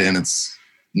looking at it and it's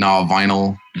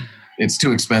vinyl. It's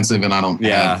too expensive and I don't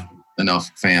have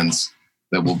enough fans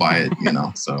that will buy it,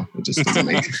 so it just doesn't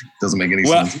make any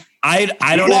sense. I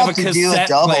don't have a cassette do a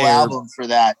double player. album for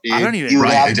that, dude. I don't even.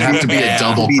 It'd have to be a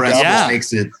double press, which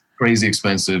makes it crazy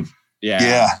expensive.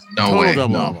 Yeah. No way.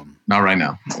 No, not right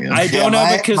now. Yeah. I don't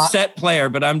have a cassette player,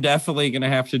 but I'm definitely going to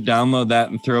have to download that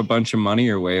and throw a bunch of money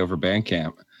your way over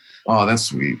Bandcamp. Oh, that's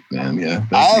sweet, man. Yeah.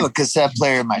 I have a cassette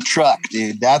player in my truck,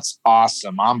 dude. That's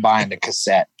awesome. I'm buying the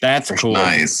cassette. That's cool.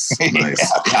 Nice.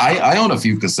 I own a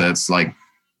few cassettes like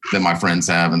that my friends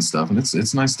have and stuff, and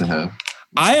it's nice to have.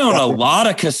 I own a lot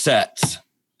of cassettes.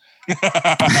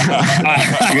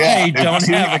 I don't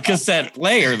have a cassette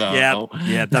player though.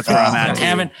 Yeah, that's where I'm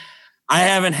at. I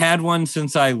haven't had one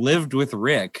since I lived with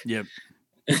Rick. Yep.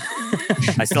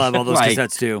 I still have all those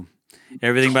cassettes too.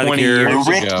 Everything by the Cure, a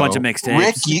bunch of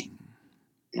mixtapes.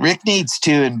 Rick needs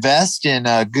to invest in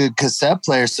a good cassette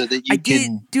player so that you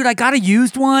can. Dude, I got a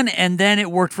used one, and then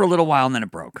it worked for a little while, and then it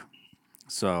broke.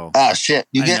 So. Oh shit!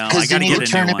 You need to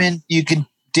turn them in. You can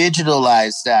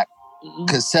digitalize that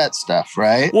cassette stuff,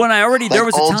 right? Well, there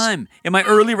was a time in my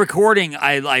early recording,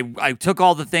 I took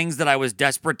all the things that I was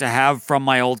desperate to have from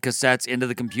my old cassettes into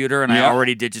the computer, and I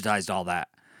already digitized all that.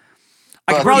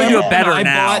 I could probably do it better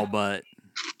now, but.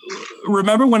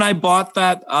 Remember when I bought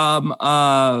that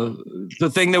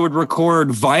the thing that would record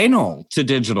vinyl to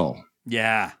digital?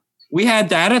 Yeah. We had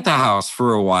that at the house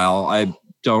for a while. I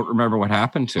don't remember what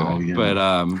happened to it, but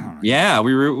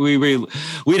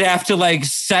we'd have to like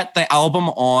set the album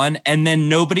on, and then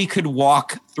nobody could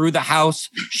walk through the house,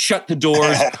 shut the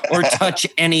doors, or touch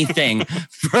anything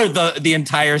for the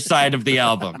entire side of the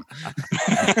album.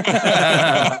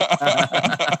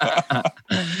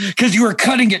 Because you were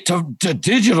cutting it to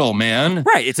digital, man.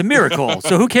 Right, it's a miracle.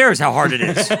 So who cares how hard it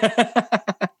is?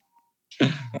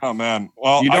 Oh man!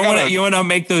 Well, you don't want to. You want to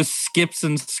make those skips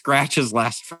and scratches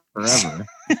last forever.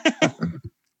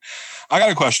 I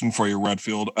got a question for you,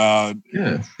 Redfield.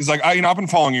 It's like I've been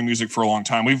following your music for a long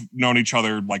time. We've known each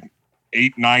other like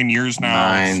 8-9 years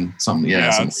now.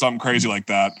 Something crazy like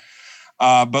that.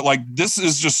 But like this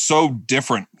is just so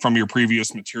different from your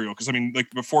previous material. Because I mean,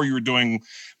 like before you were doing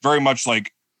very much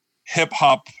like hip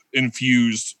hop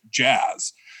infused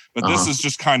jazz, but this is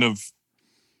just kind of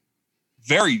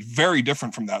very, very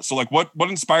different from that. So like what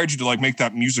inspired you to like make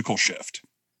that musical shift?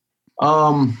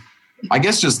 I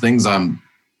guess just things I'm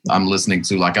listening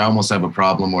to. Like I almost have a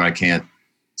problem where I can't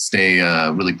stay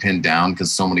really pinned down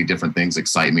because so many different things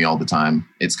excite me all the time.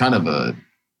 It's kind of a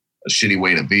shitty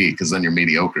way to be because then you're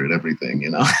mediocre at everything,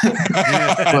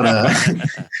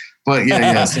 but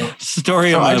yeah. So,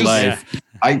 story of my life.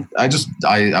 I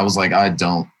was like, I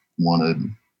don't want to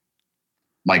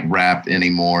like rap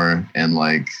anymore. And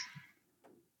like,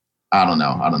 I don't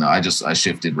know. I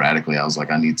shifted radically. I was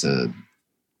like, I need to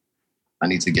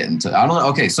get into, I don't know.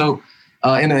 Okay. So,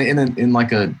 in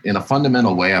a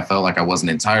fundamental way, I felt like I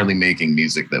wasn't entirely making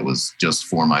music that was just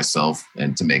for myself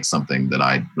and to make something that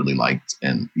I really liked.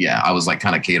 And yeah, I was like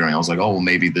kind of catering. I was like, oh, well,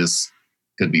 maybe this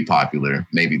could be popular.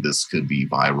 Maybe this could be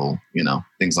viral,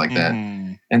 things like that.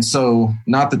 And so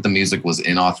not that the music was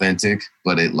inauthentic,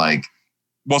 but it like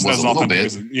was a little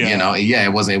bit,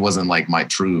 it wasn't like my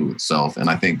true self. And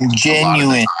I think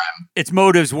genuine, its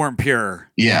motives weren't pure.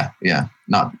 Yeah.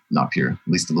 Not pure, at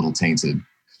least a little tainted.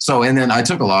 So, and then I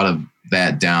took a lot of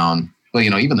that down, but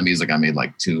even the music I made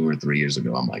like 2 or 3 years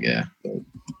ago, I'm like,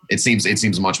 it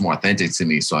seems much more authentic to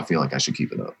me. So I feel like I should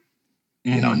keep it up,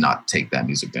 you know, and not take that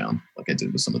music down like I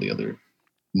did with some of the other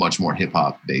much more hip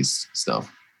hop based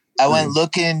stuff. I went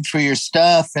looking for your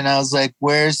stuff and I was like,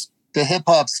 where's the hip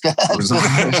hop stuff?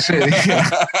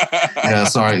 Yeah,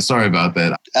 sorry about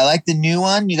that. I like the new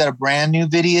one. You got a brand new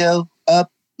video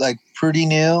up, like pretty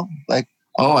new. Like,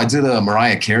 oh, I did a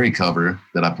Mariah Carey cover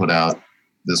that I put out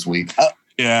this week.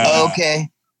 Yeah. Oh, okay.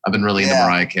 I've been really into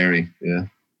Mariah Carey. Yeah.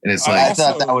 And it's like, I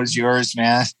thought that was yours,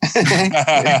 man.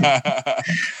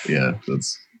 Yeah,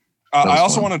 that's. I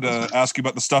also wanted to ask you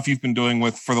about the stuff you've been doing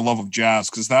with For the Love of Jazz,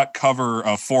 because that cover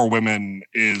of Four Women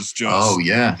is just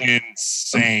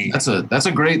insane. That's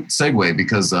a great segue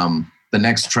because the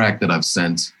next track that I've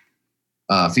sent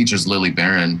features Lily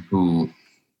Barron, who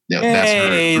that's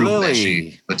her group Lily. That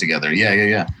she put together.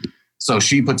 Yeah. So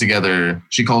she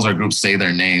calls our group Say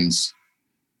Their Names.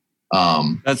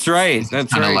 That's right.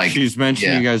 Like, she's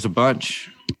mentioned you guys a bunch.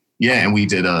 Yeah, and we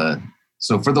did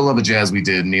so For the Love of Jazz, we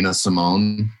did Nina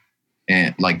Simone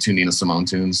and like 2 Nina Simone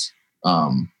tunes.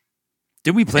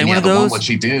 Did we play one of those? What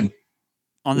she did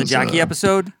on the Jackie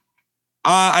episode?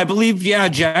 I believe,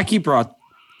 Jackie brought.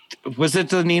 Was it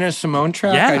the Nina Simone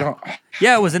track?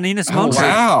 Yeah, it was a Nina Simone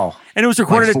track. Wow! And it was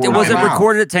recorded.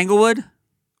 Recorded at Tanglewood?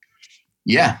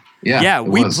 Yeah.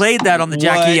 We played that on the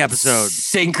Jackie episode.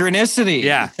 Synchronicity.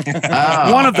 Yeah,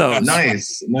 one of those.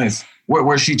 Nice.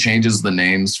 Where she changes the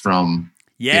names from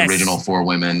the original Four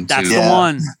Women. That's the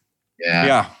one.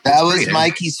 Yeah. That was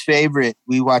Mikey's favorite.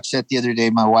 We watched that the other day.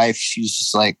 My wife, she was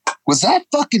just like, was that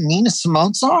fucking Nina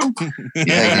Simone song?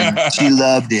 She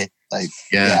loved it. Like,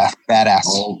 badass.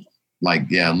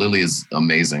 Lily is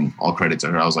amazing. All credit to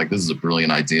her. I was like, this is a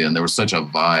brilliant idea. And there was such a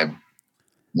vibe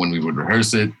when we would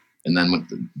rehearse it. And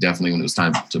then definitely when it was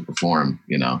time to perform,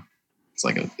 you know,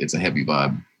 it's a heavy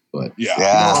vibe. But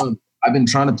I've been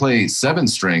trying to play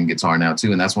 7-string guitar now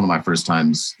too. And that's one of my first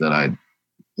times that I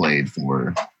played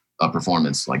for a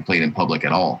performance, like played in public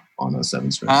at all on a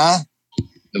 7-string.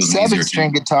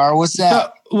 7-string guitar. What's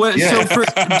that? So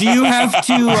do you have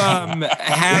to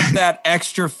have that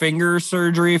extra finger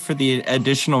surgery for the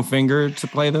additional finger to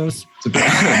play those? No.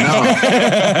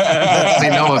 I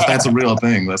don't know if that's a real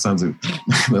thing. That sounds awful.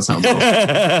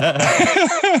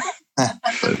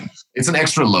 But it's an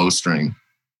extra low string.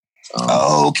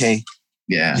 Okay.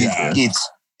 Yeah. It's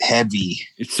heavy.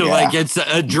 So like it's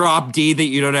a drop D that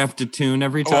you don't have to tune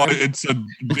every time? It's a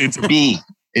B.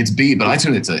 It's B, but I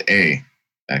tune it to A.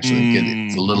 Actually,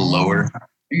 it's a little lower.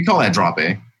 You can call that drop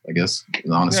A, I guess.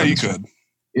 Honestly, you could.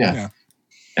 Yeah.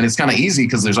 And it's kind of easy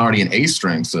because there's already an A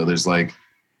string. So there's like,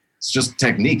 it's just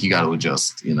technique you got to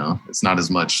adjust, you know? It's not as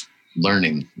much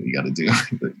learning you got to do.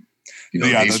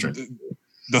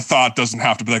 The thought doesn't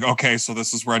have to be like, okay, so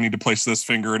this is where I need to place this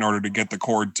finger in order to get the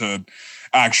chord to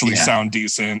actually sound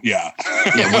decent. Yeah.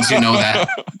 Once you know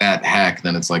that hack,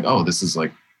 then it's like, oh, this is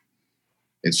like,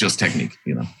 it's just technique,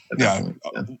 you know. A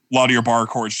lot of your bar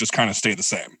chords just kind of stay the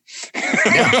same. Not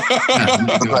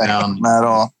at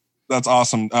all. That's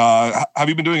awesome. Have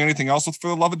you been doing anything else with For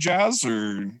the Love of Jazz,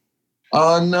 or?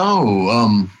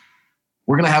 No.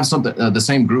 We're gonna have something. The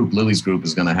same group, Lily's group,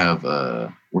 is gonna have.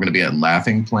 We're gonna be at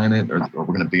Laughing Planet, or we're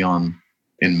gonna be on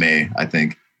in May, I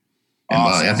think. And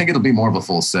awesome. I think it'll be more of a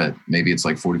full set. Maybe it's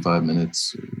like 45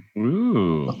 minutes.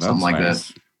 Something like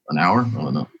that. An hour? I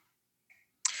don't know.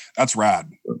 That's rad.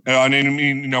 I mean,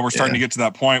 you know, we're starting to get to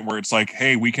that point where it's like,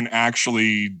 hey, we can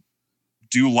actually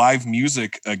do live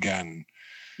music again.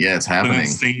 Yeah, it's happening.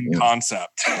 It's an insane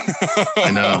concept. I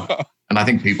know. And I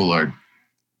think people are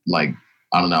like,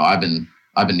 I don't know. I've been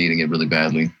needing it really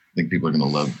badly. I think people are going to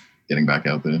love getting back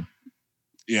out there.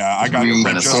 Yeah, I got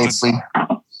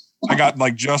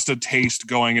just a taste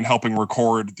going and helping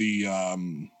record the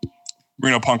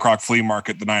Reno Punk Rock Flea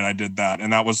Market the night I did that.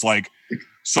 And that was like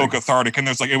so cathartic. And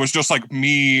it was just like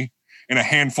me and a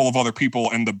handful of other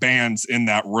people and the bands in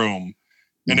that room.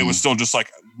 And it was still just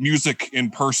like music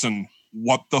in person.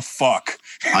 What the fuck?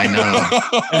 I know.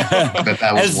 I bet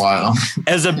that was wild.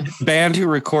 As a band who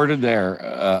recorded there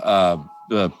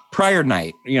the prior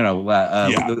night, you know,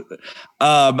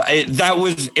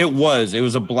 it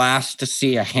was a blast to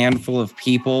see a handful of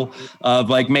people,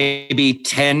 like maybe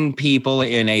 10 people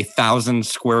in a 1,000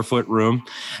 square foot room.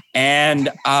 And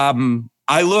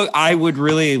I would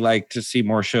really like to see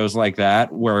more shows like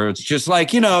that where it's just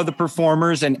like, you know, the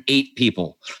performers and 8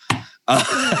 people.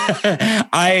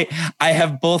 I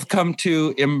have both come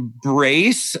to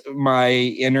embrace my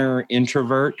inner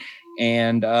introvert,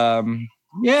 and I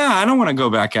don't want to go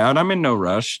back out. I'm in no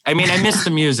rush. I mean, I miss the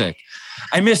music.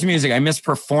 I miss music. I miss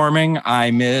performing.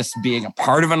 I miss being a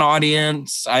part of an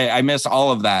audience. I miss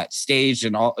all of that stage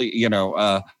and all, you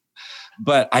know.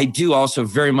 but I do also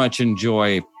very much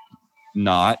enjoy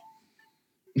not.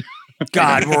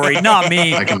 God, Rory, not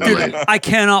me. Dude, I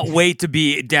cannot wait to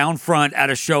be down front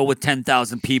at a show with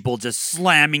 10,000 people just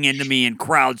slamming into me and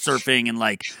crowd surfing, and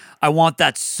like, I want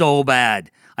that so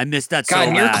bad. I miss that so bad.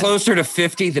 God, you're closer to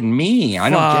 50 than me. I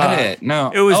don't get it.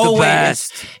 No. It was the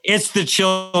best. It's the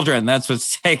children. That's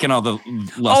what's taking all the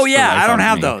lust. Oh, yeah, I don't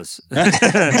have those.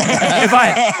 If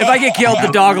I get killed,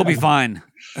 the dog will be fine.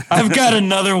 I've got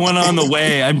another one on the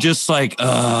way. I'm just like,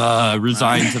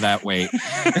 resigned to that weight.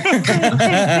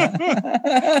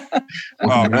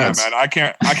 Oh man, I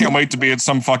can't wait to be at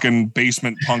some fucking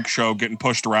basement punk show getting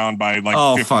pushed around by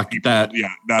like 50 fuck people. That.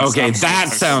 Yeah, that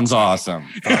sounds awesome.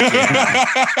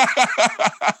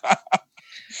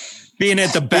 Being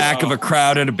at the back of a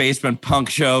crowd at a basement punk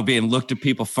show, being looked at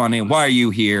people funny. Why are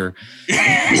you here?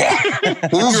 Yeah.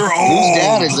 Whose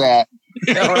dad is that?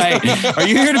 Yeah, right. Are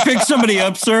you here to pick somebody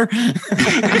up, sir?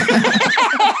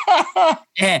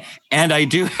 And I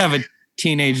do have a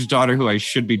teenage daughter who I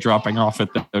should be dropping off at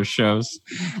those shows.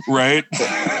 Right.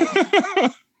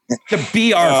 To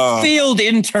be our field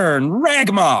intern,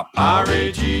 Ragmop.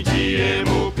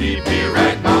 RAGGMOPP,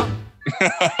 Ragmop.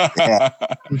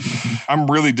 I'm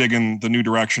really digging the new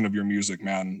direction of your music,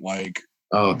 man. Like,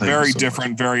 very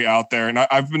different, very out there. And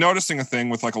I've been noticing a thing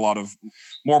with like a lot of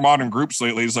more modern groups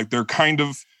lately. Is like they're kind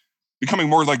of becoming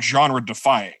more like genre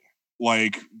defying.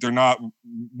 Like they're not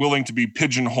willing to be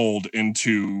pigeonholed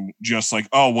into just like,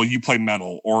 oh, well, you play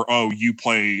metal, or oh, you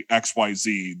play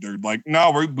XYZ. They're like,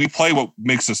 no, we play what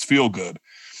makes us feel good.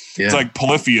 Yeah. It's like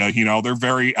Polyphia, you know, they're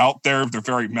very out there, they're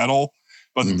very metal,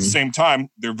 but at the same time,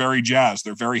 they're very jazz,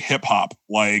 they're very hip hop.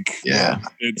 Like,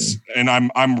 it's, and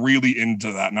I'm really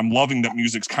into that, and I'm loving that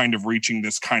music's kind of reaching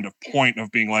this kind of point of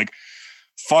being like,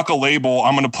 fuck a label,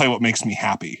 I'm going to play what makes me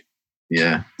happy.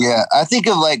 Yeah. Yeah. I think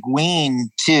of like Ween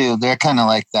too. They're kind of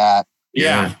like that.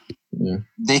 Yeah.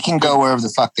 They can go wherever the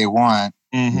fuck they want.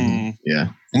 Mm-hmm.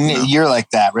 Yeah. And you're like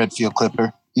that, Redfield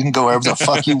Clipper. You can go wherever the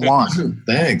fuck you want.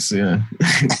 Thanks. Yeah.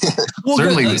 Well,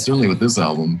 certainly with this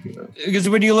album. Because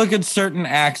when you look at certain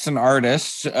acts and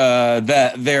artists,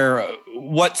 that they're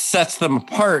what sets them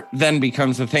apart then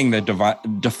becomes the thing that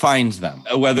defines them.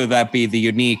 Whether that be the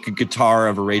unique guitar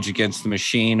of a Rage Against the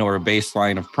Machine or a bass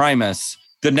line of Primus.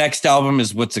 The next album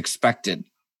is what's expected,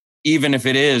 even if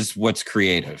it is what's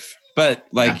creative. But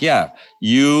like,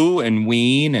 you and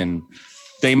Ween, and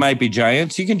they might be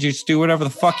giants. You can just do whatever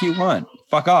the fuck you want.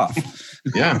 Fuck off.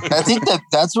 Yeah. I think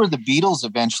that's where the Beatles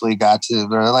eventually got to.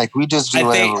 They're like, we just do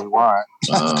whatever we want.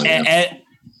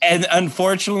 And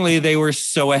unfortunately, they were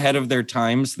so ahead of their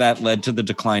times that led to the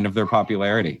decline of their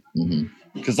popularity. Mm-hmm.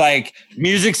 Because like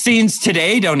music scenes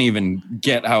today don't even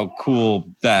get how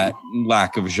cool that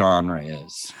lack of genre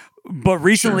is. But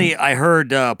recently I heard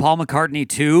Paul McCartney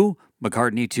 2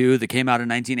 that came out in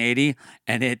 1980,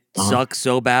 and it sucks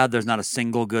so bad there's not a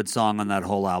single good song on that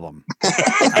whole album.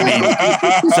 I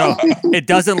mean, so it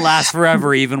doesn't last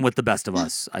forever even with the best of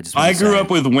us. I grew up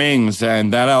with Wings,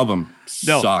 and that album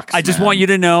sucks. I just want you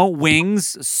to know,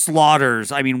 Wings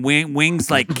slaughters. I mean, Wings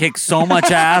like kick so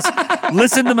much ass.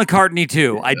 Listen to McCartney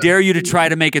 2. I dare you to try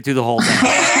to make it through the whole thing.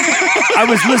 I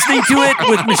was listening to it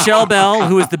with Michelle Bell,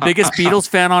 who is the biggest Beatles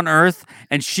fan on earth,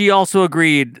 and she also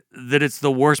agreed that it's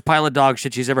the worst pile of dog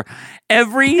shit she's ever.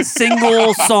 Every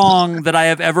single song that I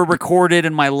have ever recorded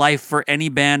in my life for any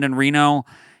band in Reno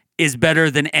is better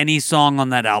than any song on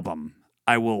that album.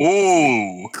 I will.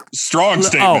 Ooh, strong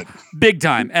statement. Oh, big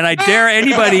time. And I dare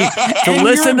anybody to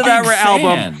listen to that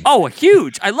album. Oh,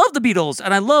 huge. I love the Beatles,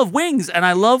 and I love Wings, and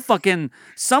I love fucking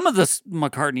some of the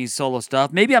McCartney's solo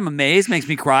stuff. Maybe I'm Amazed makes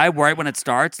me cry right when it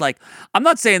starts. Like, I'm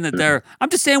not saying that I'm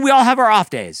just saying we all have our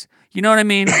off days. You know what I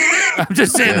mean? I'm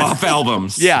just saying. Off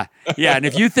albums. Yeah. Yeah. And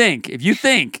if you think,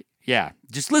 yeah,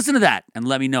 just listen to that and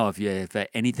let me know if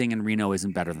anything in Reno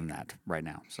isn't better than that right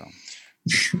now. So.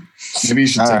 Maybe you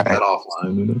should take that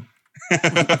offline. You know?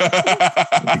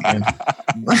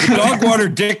 The Dogwater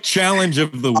Dick Challenge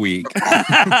of the Week.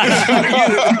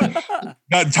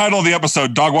 Title of the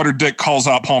episode: Dogwater Dick calls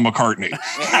out Paul McCartney.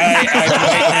 I write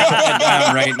that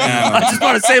down right now. I just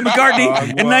want to say, McCartney,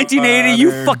 in 1980,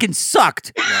 you fucking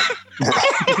sucked.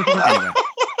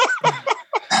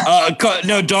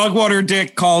 No, Dogwater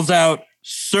Dick calls out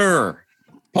Sir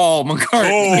Paul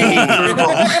McCartney.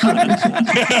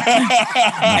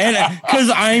 And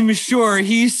because I'm sure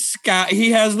he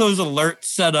has those alerts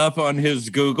set up on his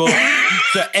Google.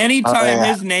 So anytime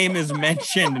his name is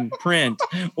mentioned in print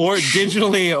or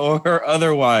digitally or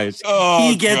otherwise,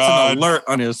 he gets an alert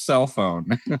on his cell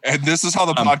phone. And this is how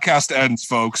the podcast ends,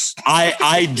 folks.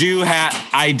 I do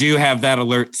have that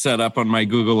alert set up on my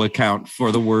Google account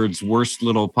for the words "worst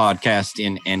little podcast"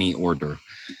 in any order.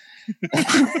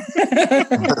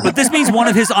 But this means one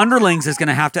of his underlings is going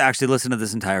to have to actually listen to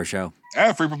this entire show.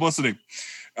 Yeah, free publicity.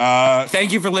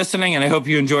 Thank you for listening, and I hope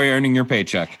you enjoy earning your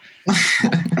paycheck.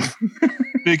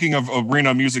 Speaking of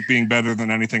Reno music being better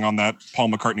than anything on that Paul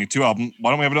McCartney 2 album,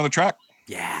 why don't we have another track?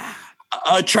 Yeah.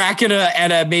 A track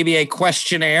and maybe a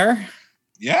questionnaire.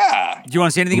 Yeah. Do you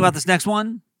want to say anything about this next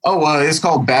one? Oh, it's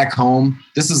called Back Home.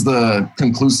 This is the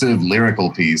conclusive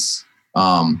lyrical piece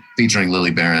featuring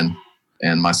Lily Barron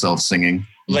and myself singing.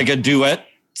 Like a duet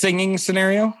singing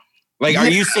scenario? Like, are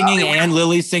you singing and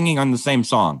Lily singing on the same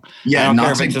song? Yeah,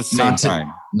 not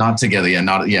together.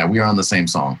 Yeah, we are on the same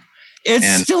song.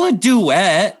 It's still a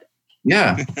duet.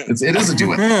 Yeah, it is a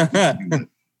duet. Do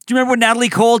you remember when Natalie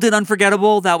Cole did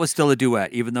Unforgettable? That was still a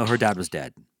duet, even though her dad was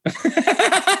dead.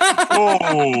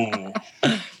 Oh.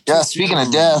 Yeah, speaking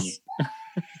of death.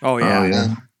 Oh,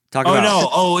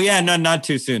 yeah. No, not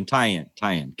too soon. Tie in.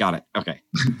 Got it. Okay.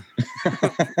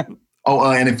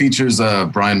 And it features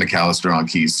Brian McAllister on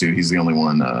keys too. He's the only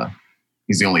one.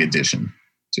 He's the only addition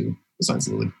to besides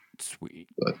Lily. Sweet.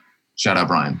 But shout out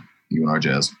Brian, UNR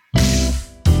Jazz.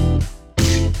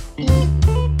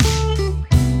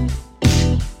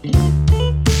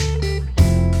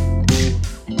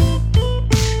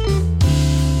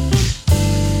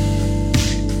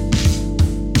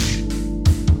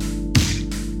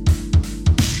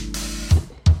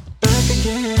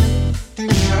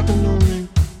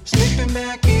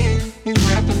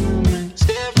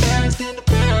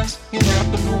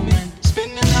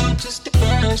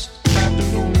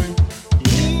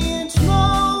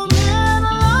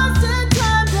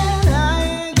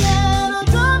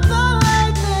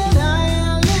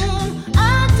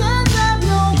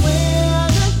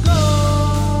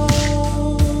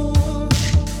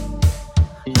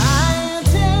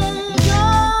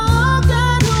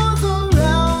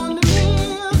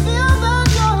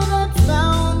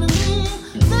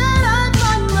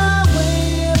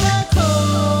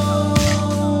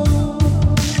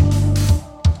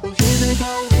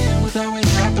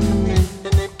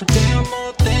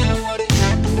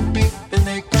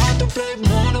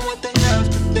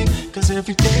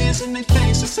 Every day is in their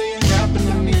face, they say it happened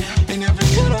to me. In every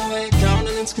little way,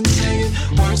 countenance can say it.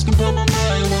 Words can put my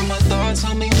mind when my thoughts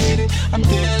help me hit it. I'm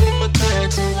dead in my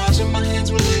tracks and watching my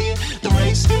hands relay it. The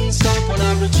race didn't stop when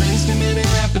I retraced and it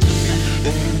happened to me.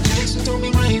 Then Jason told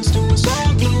me rains to us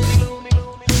all gloomy.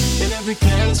 And every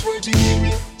careless word you hear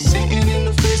it. Sitting in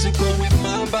the physical with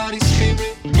my body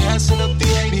spirit. Gassing up the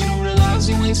 80 who realize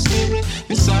you ain't steering.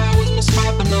 Inside was my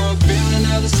spot, but now I'm feeling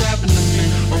how this happened to me.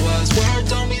 A wise word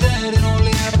told me that it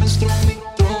only happens through me.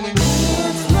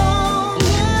 It's long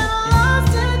and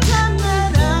lost in time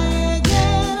that I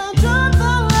get. I drop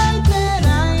the light that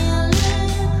I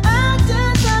live. I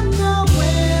just have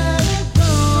nowhere to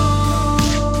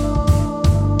go.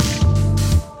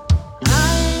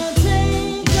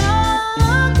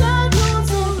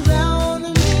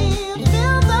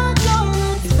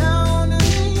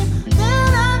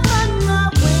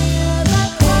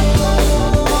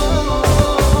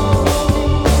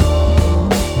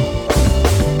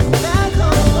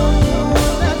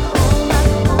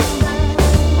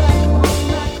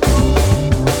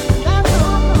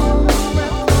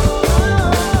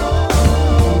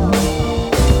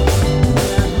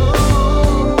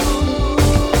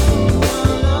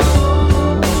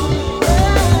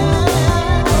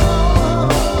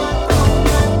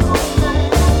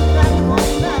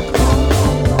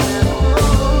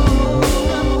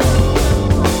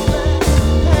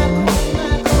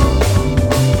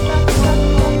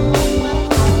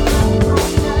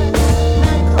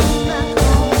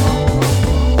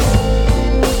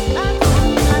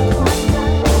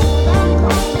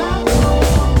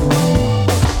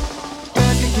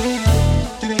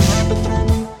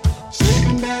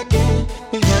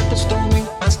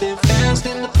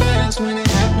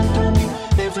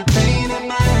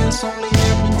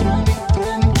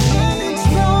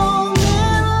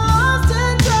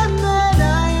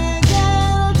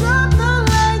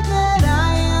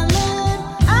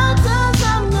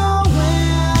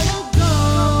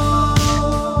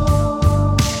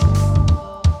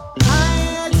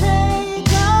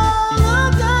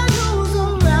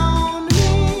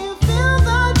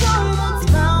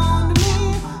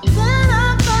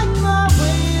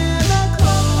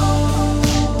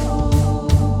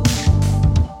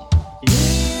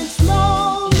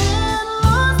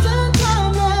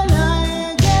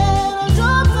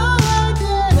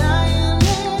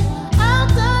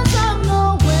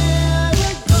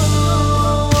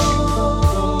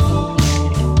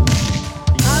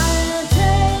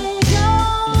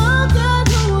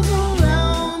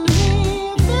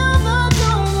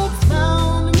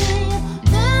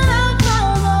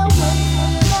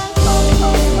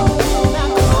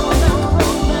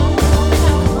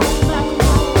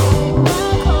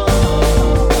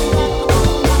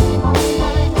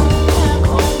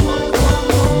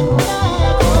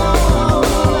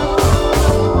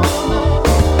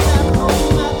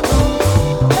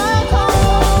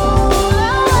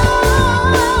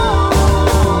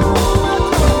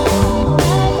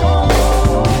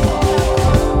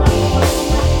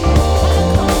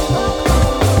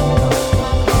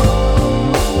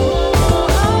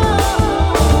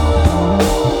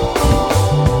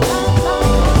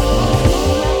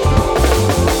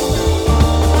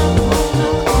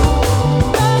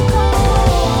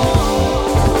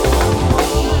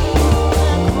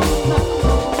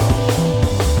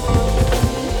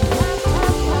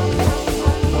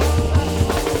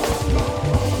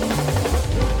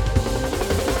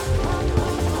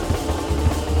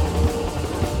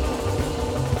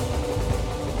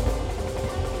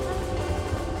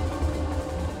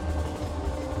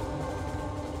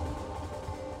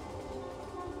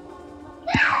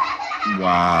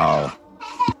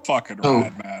 fucking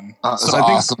rad, man. That's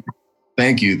awesome.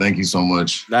 Thank you so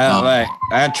much.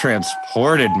 That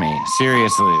transported me.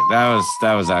 Seriously,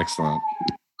 that was excellent.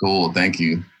 Cool, thank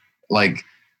you. Like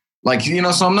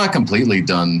so I'm not completely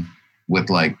done with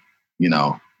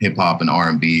hip hop and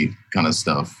R&B kind of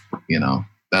stuff.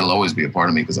 That'll always be a part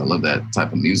of me because I love that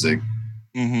type of music.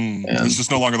 Mm-hmm. It's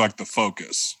just no longer like the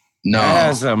focus. No, it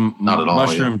has not at all.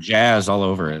 Mushroom jazz all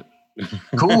over it.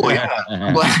 Cool, yeah.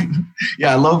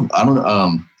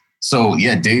 So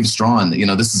yeah, Dave Strawn,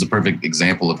 this is a perfect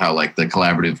example of how like the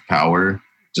collaborative power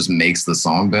just makes the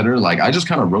song better. Like I just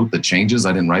kind of wrote the changes.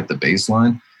 I didn't write the bass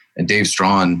line, and Dave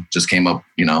Strawn just came up,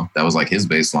 that was like his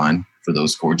bass line for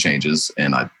those chord changes.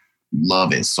 And I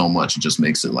love it so much. It just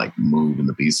makes it like move in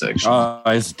the B section. Oh,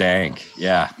 it's dank.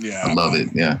 Yeah. I love it.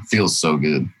 Yeah. Feels so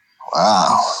good.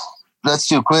 Wow. Let's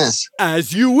do a quiz.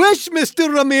 As you wish,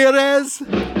 Mr. Ramirez.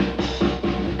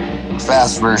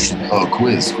 Fast version. Oh,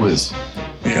 quiz.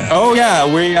 Yeah. Oh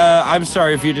yeah, I'm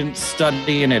sorry if you didn't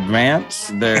study in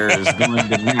advance. There's going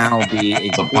to now be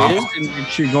a quiz in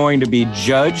which you're going to be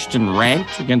judged and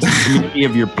ranked against the community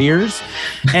of your peers,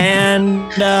 and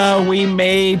we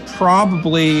may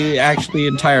probably, actually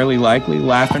entirely likely,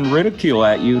 laugh and ridicule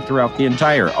at you throughout the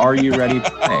entire. Are you ready to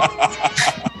play?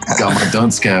 Got my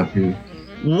dunce cap here.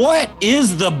 What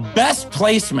is the best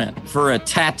placement for a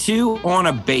tattoo on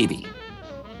a baby?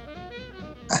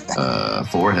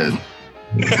 Forehead.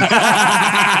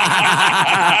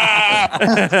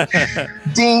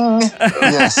 Ding.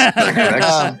 Yes.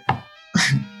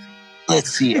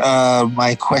 Let's see.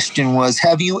 My question was,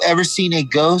 have you ever seen a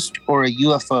ghost or a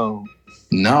UFO?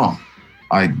 No.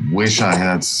 I wish I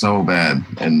had so bad,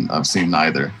 and I've seen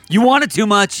neither. You want it too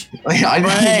much. I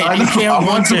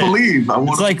want to believe.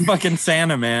 It's like fucking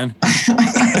Santa, man.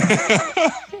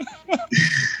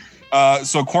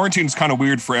 So quarantine's kind of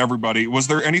weird for everybody. Was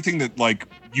there anything that like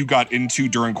you got into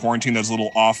during quarantine that's a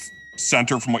little off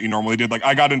center from what you normally did? Like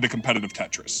I got into competitive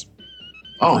Tetris.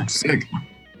 Oh, sick.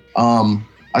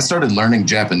 I started learning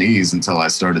Japanese until I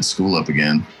started school up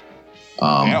again.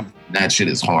 That shit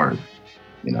is hard.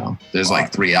 There's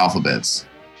like 3 alphabets.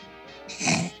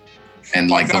 And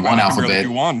like the one alphabet,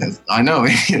 I know.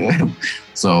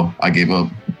 So I gave up.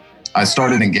 I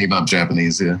started and gave up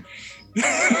Japanese, yeah.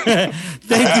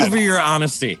 Thank you for your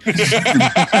honesty.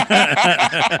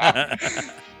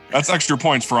 That's extra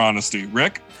points for honesty.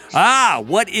 Rick?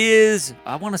 What is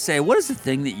the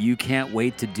thing that you can't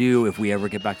wait to do if we ever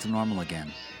get back to normal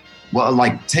again? Well,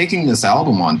 like taking this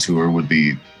album on tour would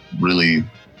be really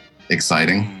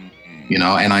exciting.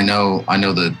 And I know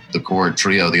the core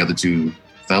trio, the other 2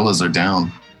 fellas are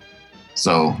down.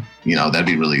 So, that'd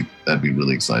be really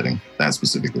exciting. That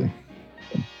specifically.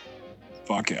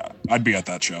 Fuck yeah. I'd be at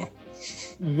that show.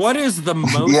 What is the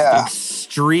most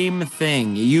extreme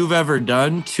thing you've ever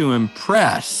done to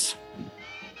impress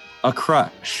a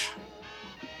crush?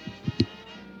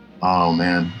 Oh,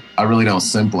 man. I really don't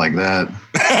simp like that.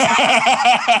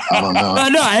 I don't know.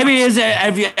 No, I mean,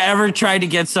 have you ever tried to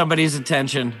get somebody's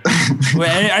attention? Or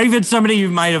even somebody you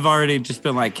might have already just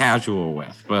been like casual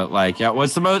with. But like,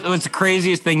 what's the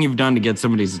craziest thing you've done to get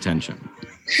somebody's attention?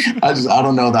 I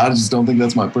don't know. I just don't think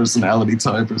that's my personality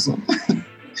type or something.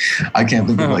 I can't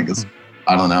think of like this.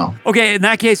 I don't know. Okay, in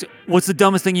that case, what's the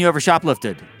dumbest thing you ever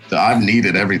shoplifted? I've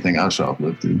needed everything I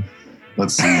shoplifted.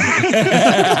 Let's see.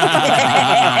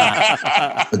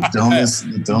 The dumbest.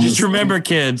 Just remember,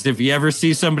 kids, if you ever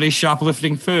see somebody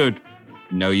shoplifting food,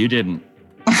 no, you didn't.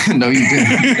 No, you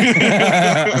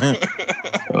didn't.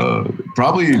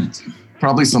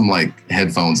 Probably some like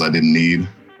headphones I didn't need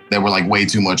that were like way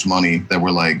too much money, that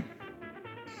were like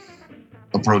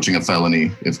approaching a felony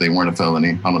if they weren't a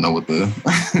felony. I don't know what the...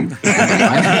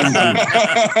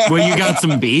 Well, you got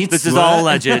some beats? This is all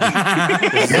alleged.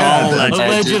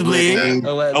 Allegedly. This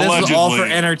is all for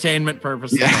entertainment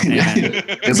purposes. Yeah.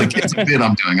 It's a bit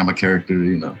I'm doing. I'm a character, I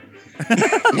mean, what?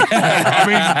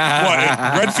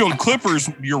 Redfield Clippers,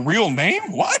 your real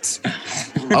name? What?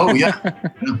 Oh, yeah.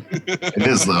 It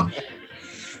is, though.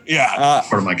 Yeah.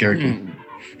 Part of my character.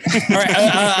 All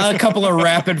right, a couple of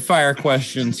rapid fire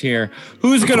questions here.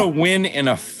 Who's going to win in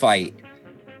a fight?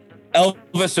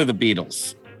 Elvis or the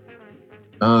Beatles?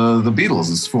 The Beatles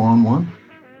is 4-on-1.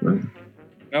 Right.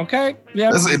 Okay.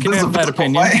 Yeah. Is this a that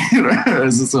opinion. Fight, or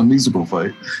is this a musical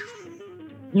fight?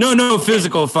 No,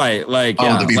 physical fight. Like,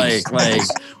 like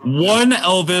one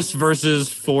Elvis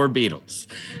versus 4 Beatles.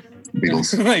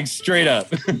 Like straight up.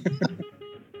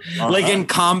 Like in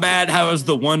combat, how is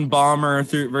the 1 bomber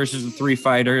versus the 3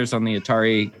 fighters on the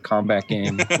Atari combat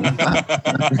game?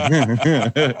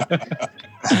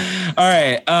 All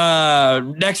right.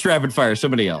 Next rapid fire.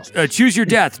 Somebody else. Choose your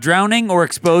death: drowning or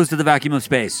exposed to the vacuum of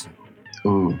space.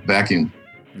 Ooh, Vacuum.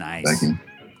 Nice. Vacuum.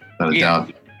 Without a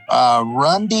doubt.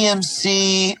 Run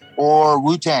DMC or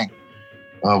Wu-Tang?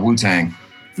 Wu-Tang.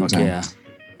 Yeah.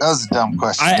 That was a dumb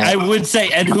question. I would say,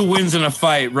 and who wins in a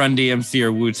fight, Run DMC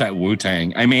or Wu-Tang?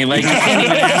 Wu-Tang. I mean, like, you can't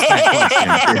even ask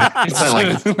that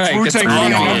question. It's like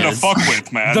Wu-Tang to fuck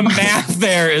with, man. The math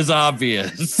there is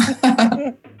obvious.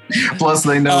 Plus,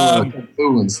 they know Kung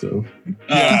Fu and stuff.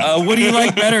 What do you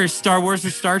like better, Star Wars or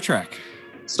Star Trek?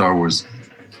 Star Wars.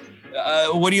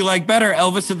 What do you like better,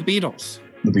 Elvis or the Beatles?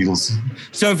 The Beatles.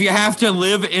 So if you have to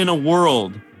live in a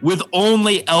world with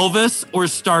only Elvis or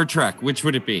Star Trek, which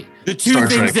would it be? The two Star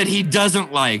things Trek. that he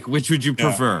doesn't like, which would you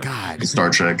prefer? God.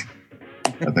 Star Trek.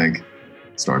 I think.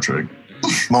 Star Trek.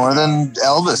 More than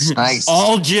Elvis. Nice.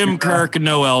 All Jim Kirk,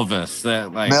 no Elvis.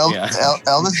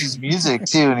 Elvis's music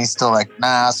too, and he's still like,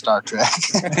 nah, Star Trek.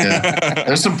 Yeah.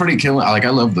 There's some pretty killing. I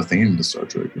love the theme to Star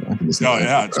Trek. I can listen to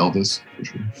Elvis for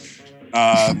sure.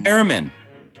 Airman.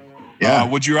 Yeah.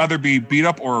 Would you rather be beat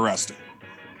up or arrested?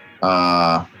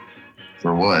 For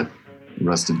what?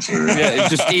 Arrested for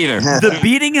just either. The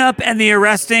beating up and the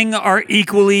arresting are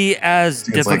equally as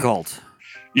difficult.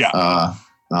 Beat up.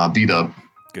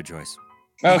 Good choice.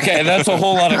 Okay, that's a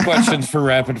whole lot of questions for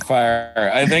rapid fire.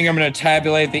 I think I'm going to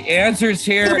tabulate the answers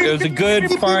here. It was a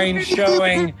good, fine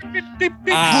showing.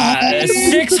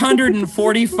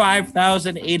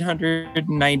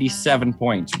 645,897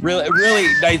 points. Really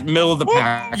nice middle of the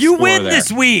pack. You win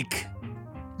this week.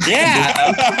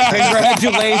 Yeah.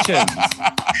 Congratulations.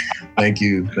 Thank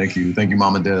you,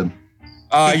 Mom and Dad.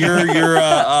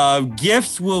 Your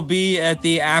gifts will be at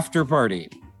the after party.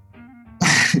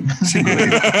 On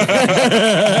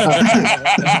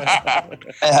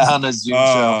a Zoom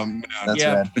show. That's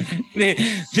right.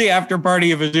 The after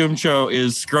party of a Zoom show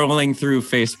is scrolling through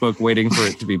Facebook waiting for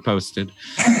it to be posted.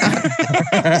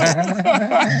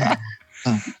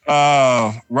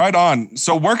 Right on.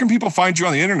 So where can people find you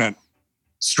on the internet?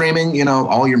 Streaming,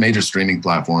 all your major streaming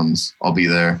platforms. I'll be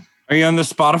there. Are you on the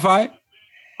Spotify?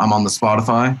 I'm on the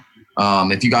Spotify.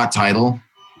 If you got Tidal,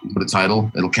 put a Tidal.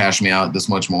 It'll cash me out this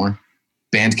much more.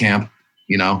 Bandcamp,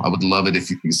 I would love it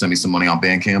if you could send me some money on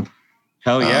Bandcamp.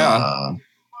 Hell yeah.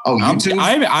 YouTube?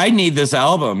 I need this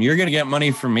album. You're going to get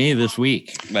money from me this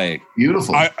week. Like,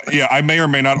 beautiful. I may or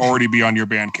may not already be on your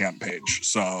Bandcamp page.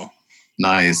 So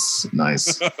nice.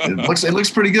 It looks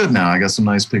pretty good now. I got some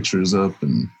nice pictures up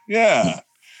and I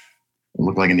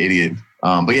look like an idiot.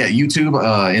 But yeah, YouTube,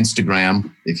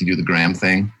 Instagram, if you do the gram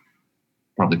thing,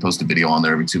 probably post a video on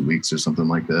there every 2 weeks or something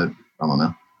like that. I don't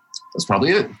know. That's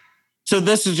probably it. So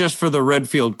this is just for the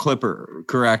Redfield Clipper,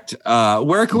 correct?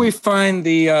 Where can we find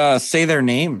the Say Their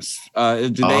Names?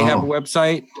 Do they have a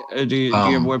website? Do you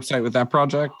have a website with that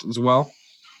project as well?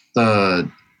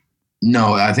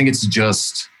 No, I think it's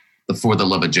just the For the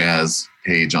Love of Jazz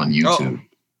page on YouTube.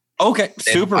 Oh, okay,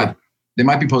 super. They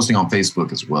might be posting on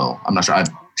Facebook as well. I'm not sure. I've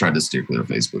tried to steer clear of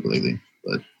Facebook lately,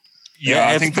 but yeah,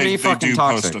 I think they do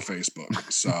post to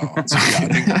Facebook. So I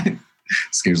think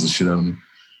scares the shit out of me.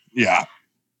 Yeah.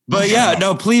 But yeah,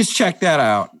 no, please check that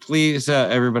out. Please,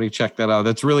 everybody check that out.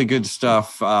 That's really good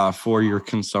stuff for your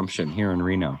consumption here in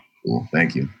Reno. Cool.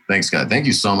 Thank you. Thanks, Scott. Thank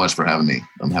you so much for having me.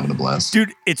 I'm having a blast.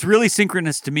 Dude, it's really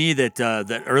synchronous to me that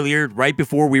that earlier, right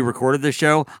before we recorded the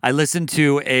show, I listened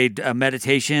to a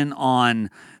meditation on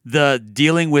the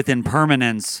dealing with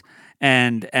impermanence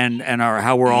and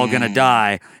how we're all going to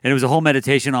die. And it was a whole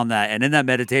meditation on that. And in that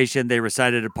meditation, they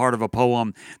recited a part of a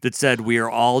poem that said, we are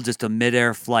all just a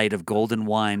midair flight of golden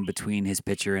wine between his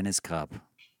pitcher and his cup.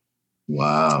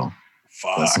 Wow.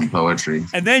 Fuck. That's some poetry.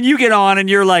 And then you get on and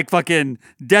you're like fucking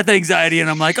death anxiety. And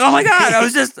I'm like, oh my God, I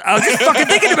was just fucking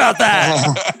thinking about that.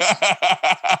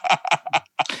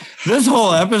 This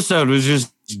whole episode was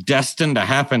just destined to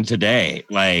happen today.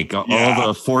 Like all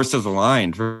the forces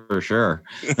aligned for sure.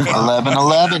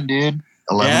 11-11, dude.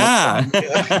 11. Yeah.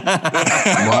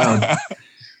 Wild. Yeah.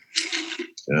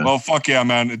 Well, fuck yeah,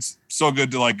 man. It's so good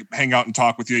to like hang out and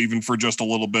talk with you even for just a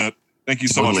little bit. Thank you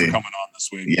so much for coming on this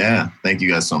week. Yeah. Thank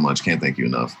you guys so much. Can't thank you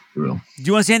enough. For real. Do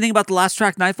you want to say anything about the last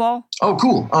track, Nightfall? Oh,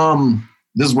 cool.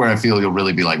 This is where I feel you'll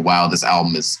really be like, wow, this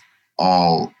album is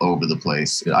all over the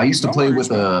place. I used to play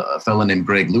with a fella named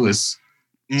Greg Lewis.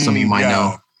 Some of you might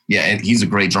know. Yeah, and he's a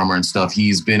great drummer and stuff.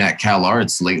 He's been at Cal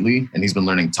Arts lately, and he's been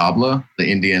learning tabla, the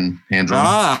Indian hand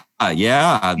drum.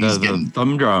 The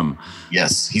thumb drum.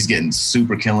 Yes, he's getting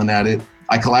super killing at it.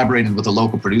 I collaborated with a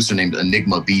local producer named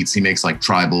Enigma Beats. He makes like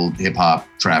tribal hip-hop,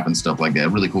 trap, and stuff like that.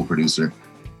 Really cool producer.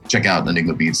 Check out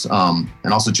Enigma Beats. And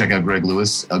also check out Greg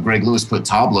Lewis. Greg Lewis put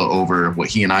tabla over what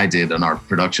he and I did on our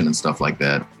production and stuff like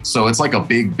that. So it's like a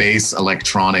big bass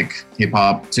electronic hip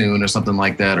hop tune or something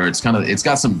like that. Or it's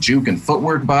got some juke and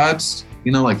footwork vibes,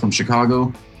 like from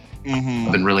Chicago.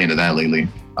 I've been really into that lately.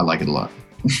 I like it a lot.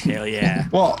 Hell yeah.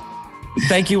 Well,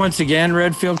 thank you once again,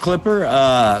 Redfield Clipper.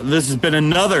 This has been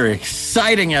another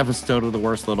exciting episode of the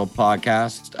Worst Little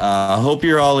Podcast. Hope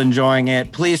you're all enjoying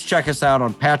it. Please check us out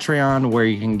on Patreon, where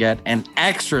you can get an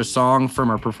extra song from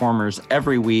our performers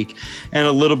every week and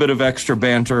a little bit of extra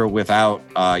banter without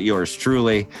yours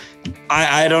truly.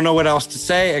 I don't know what else to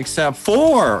say except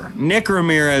for Nick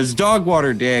Ramirez,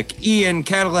 Dogwater Dick, Ian,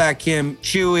 Cadillac Kim,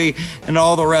 Chewy, and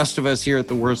all the rest of us here at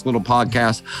the Worst Little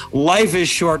Podcast. Life is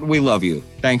short. We love you.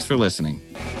 Thanks for listening.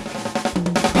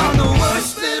 On the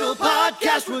Worst Little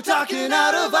Podcast, we're talking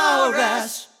out of our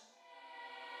ass.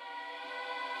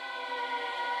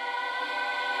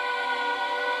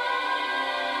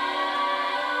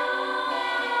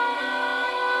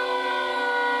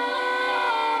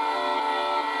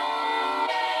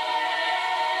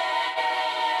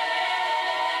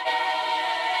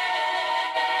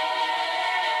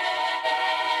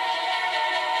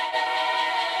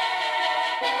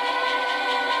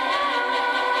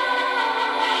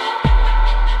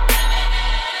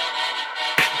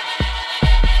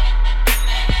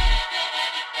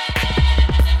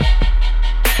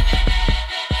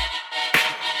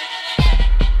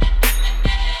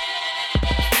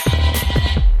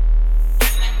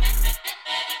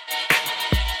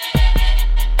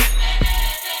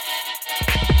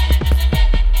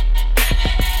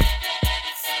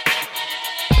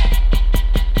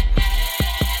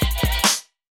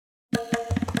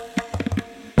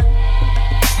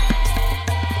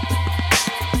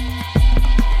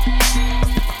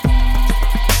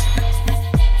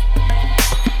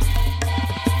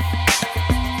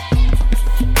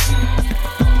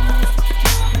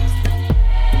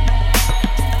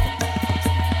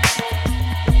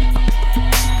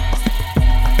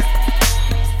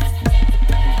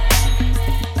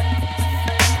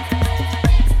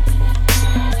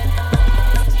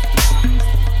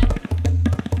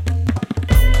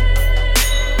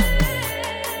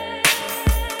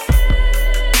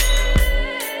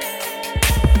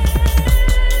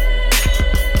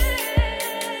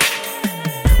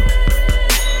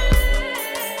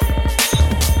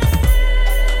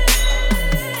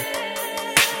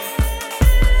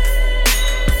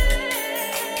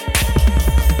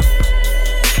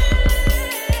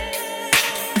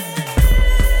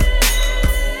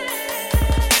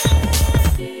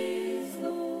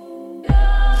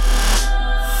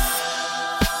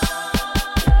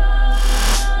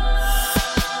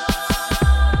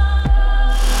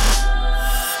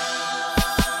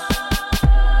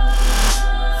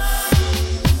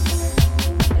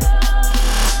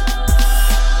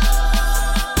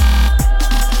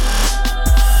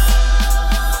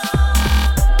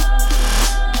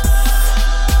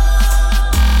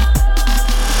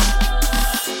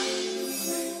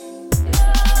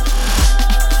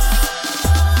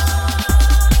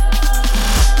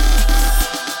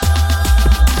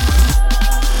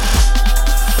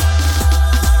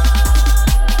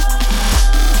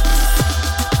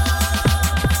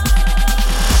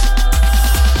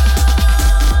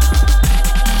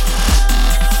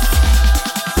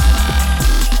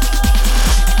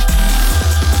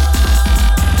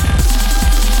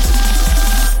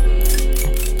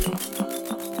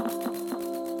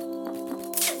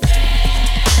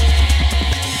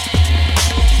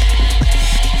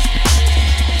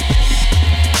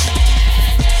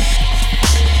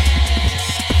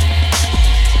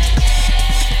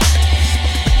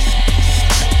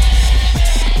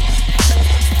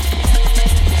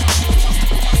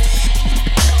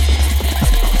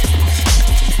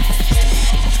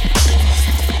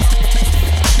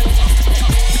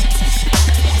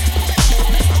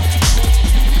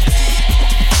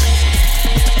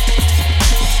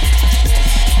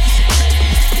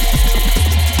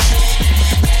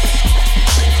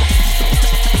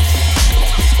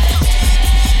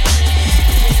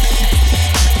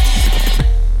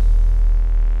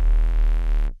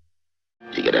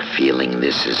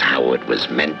 This is how it was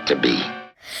meant to be.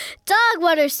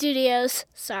 Dogwater Studios.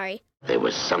 Sorry. There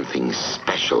was something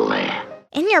special there.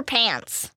 In your pants.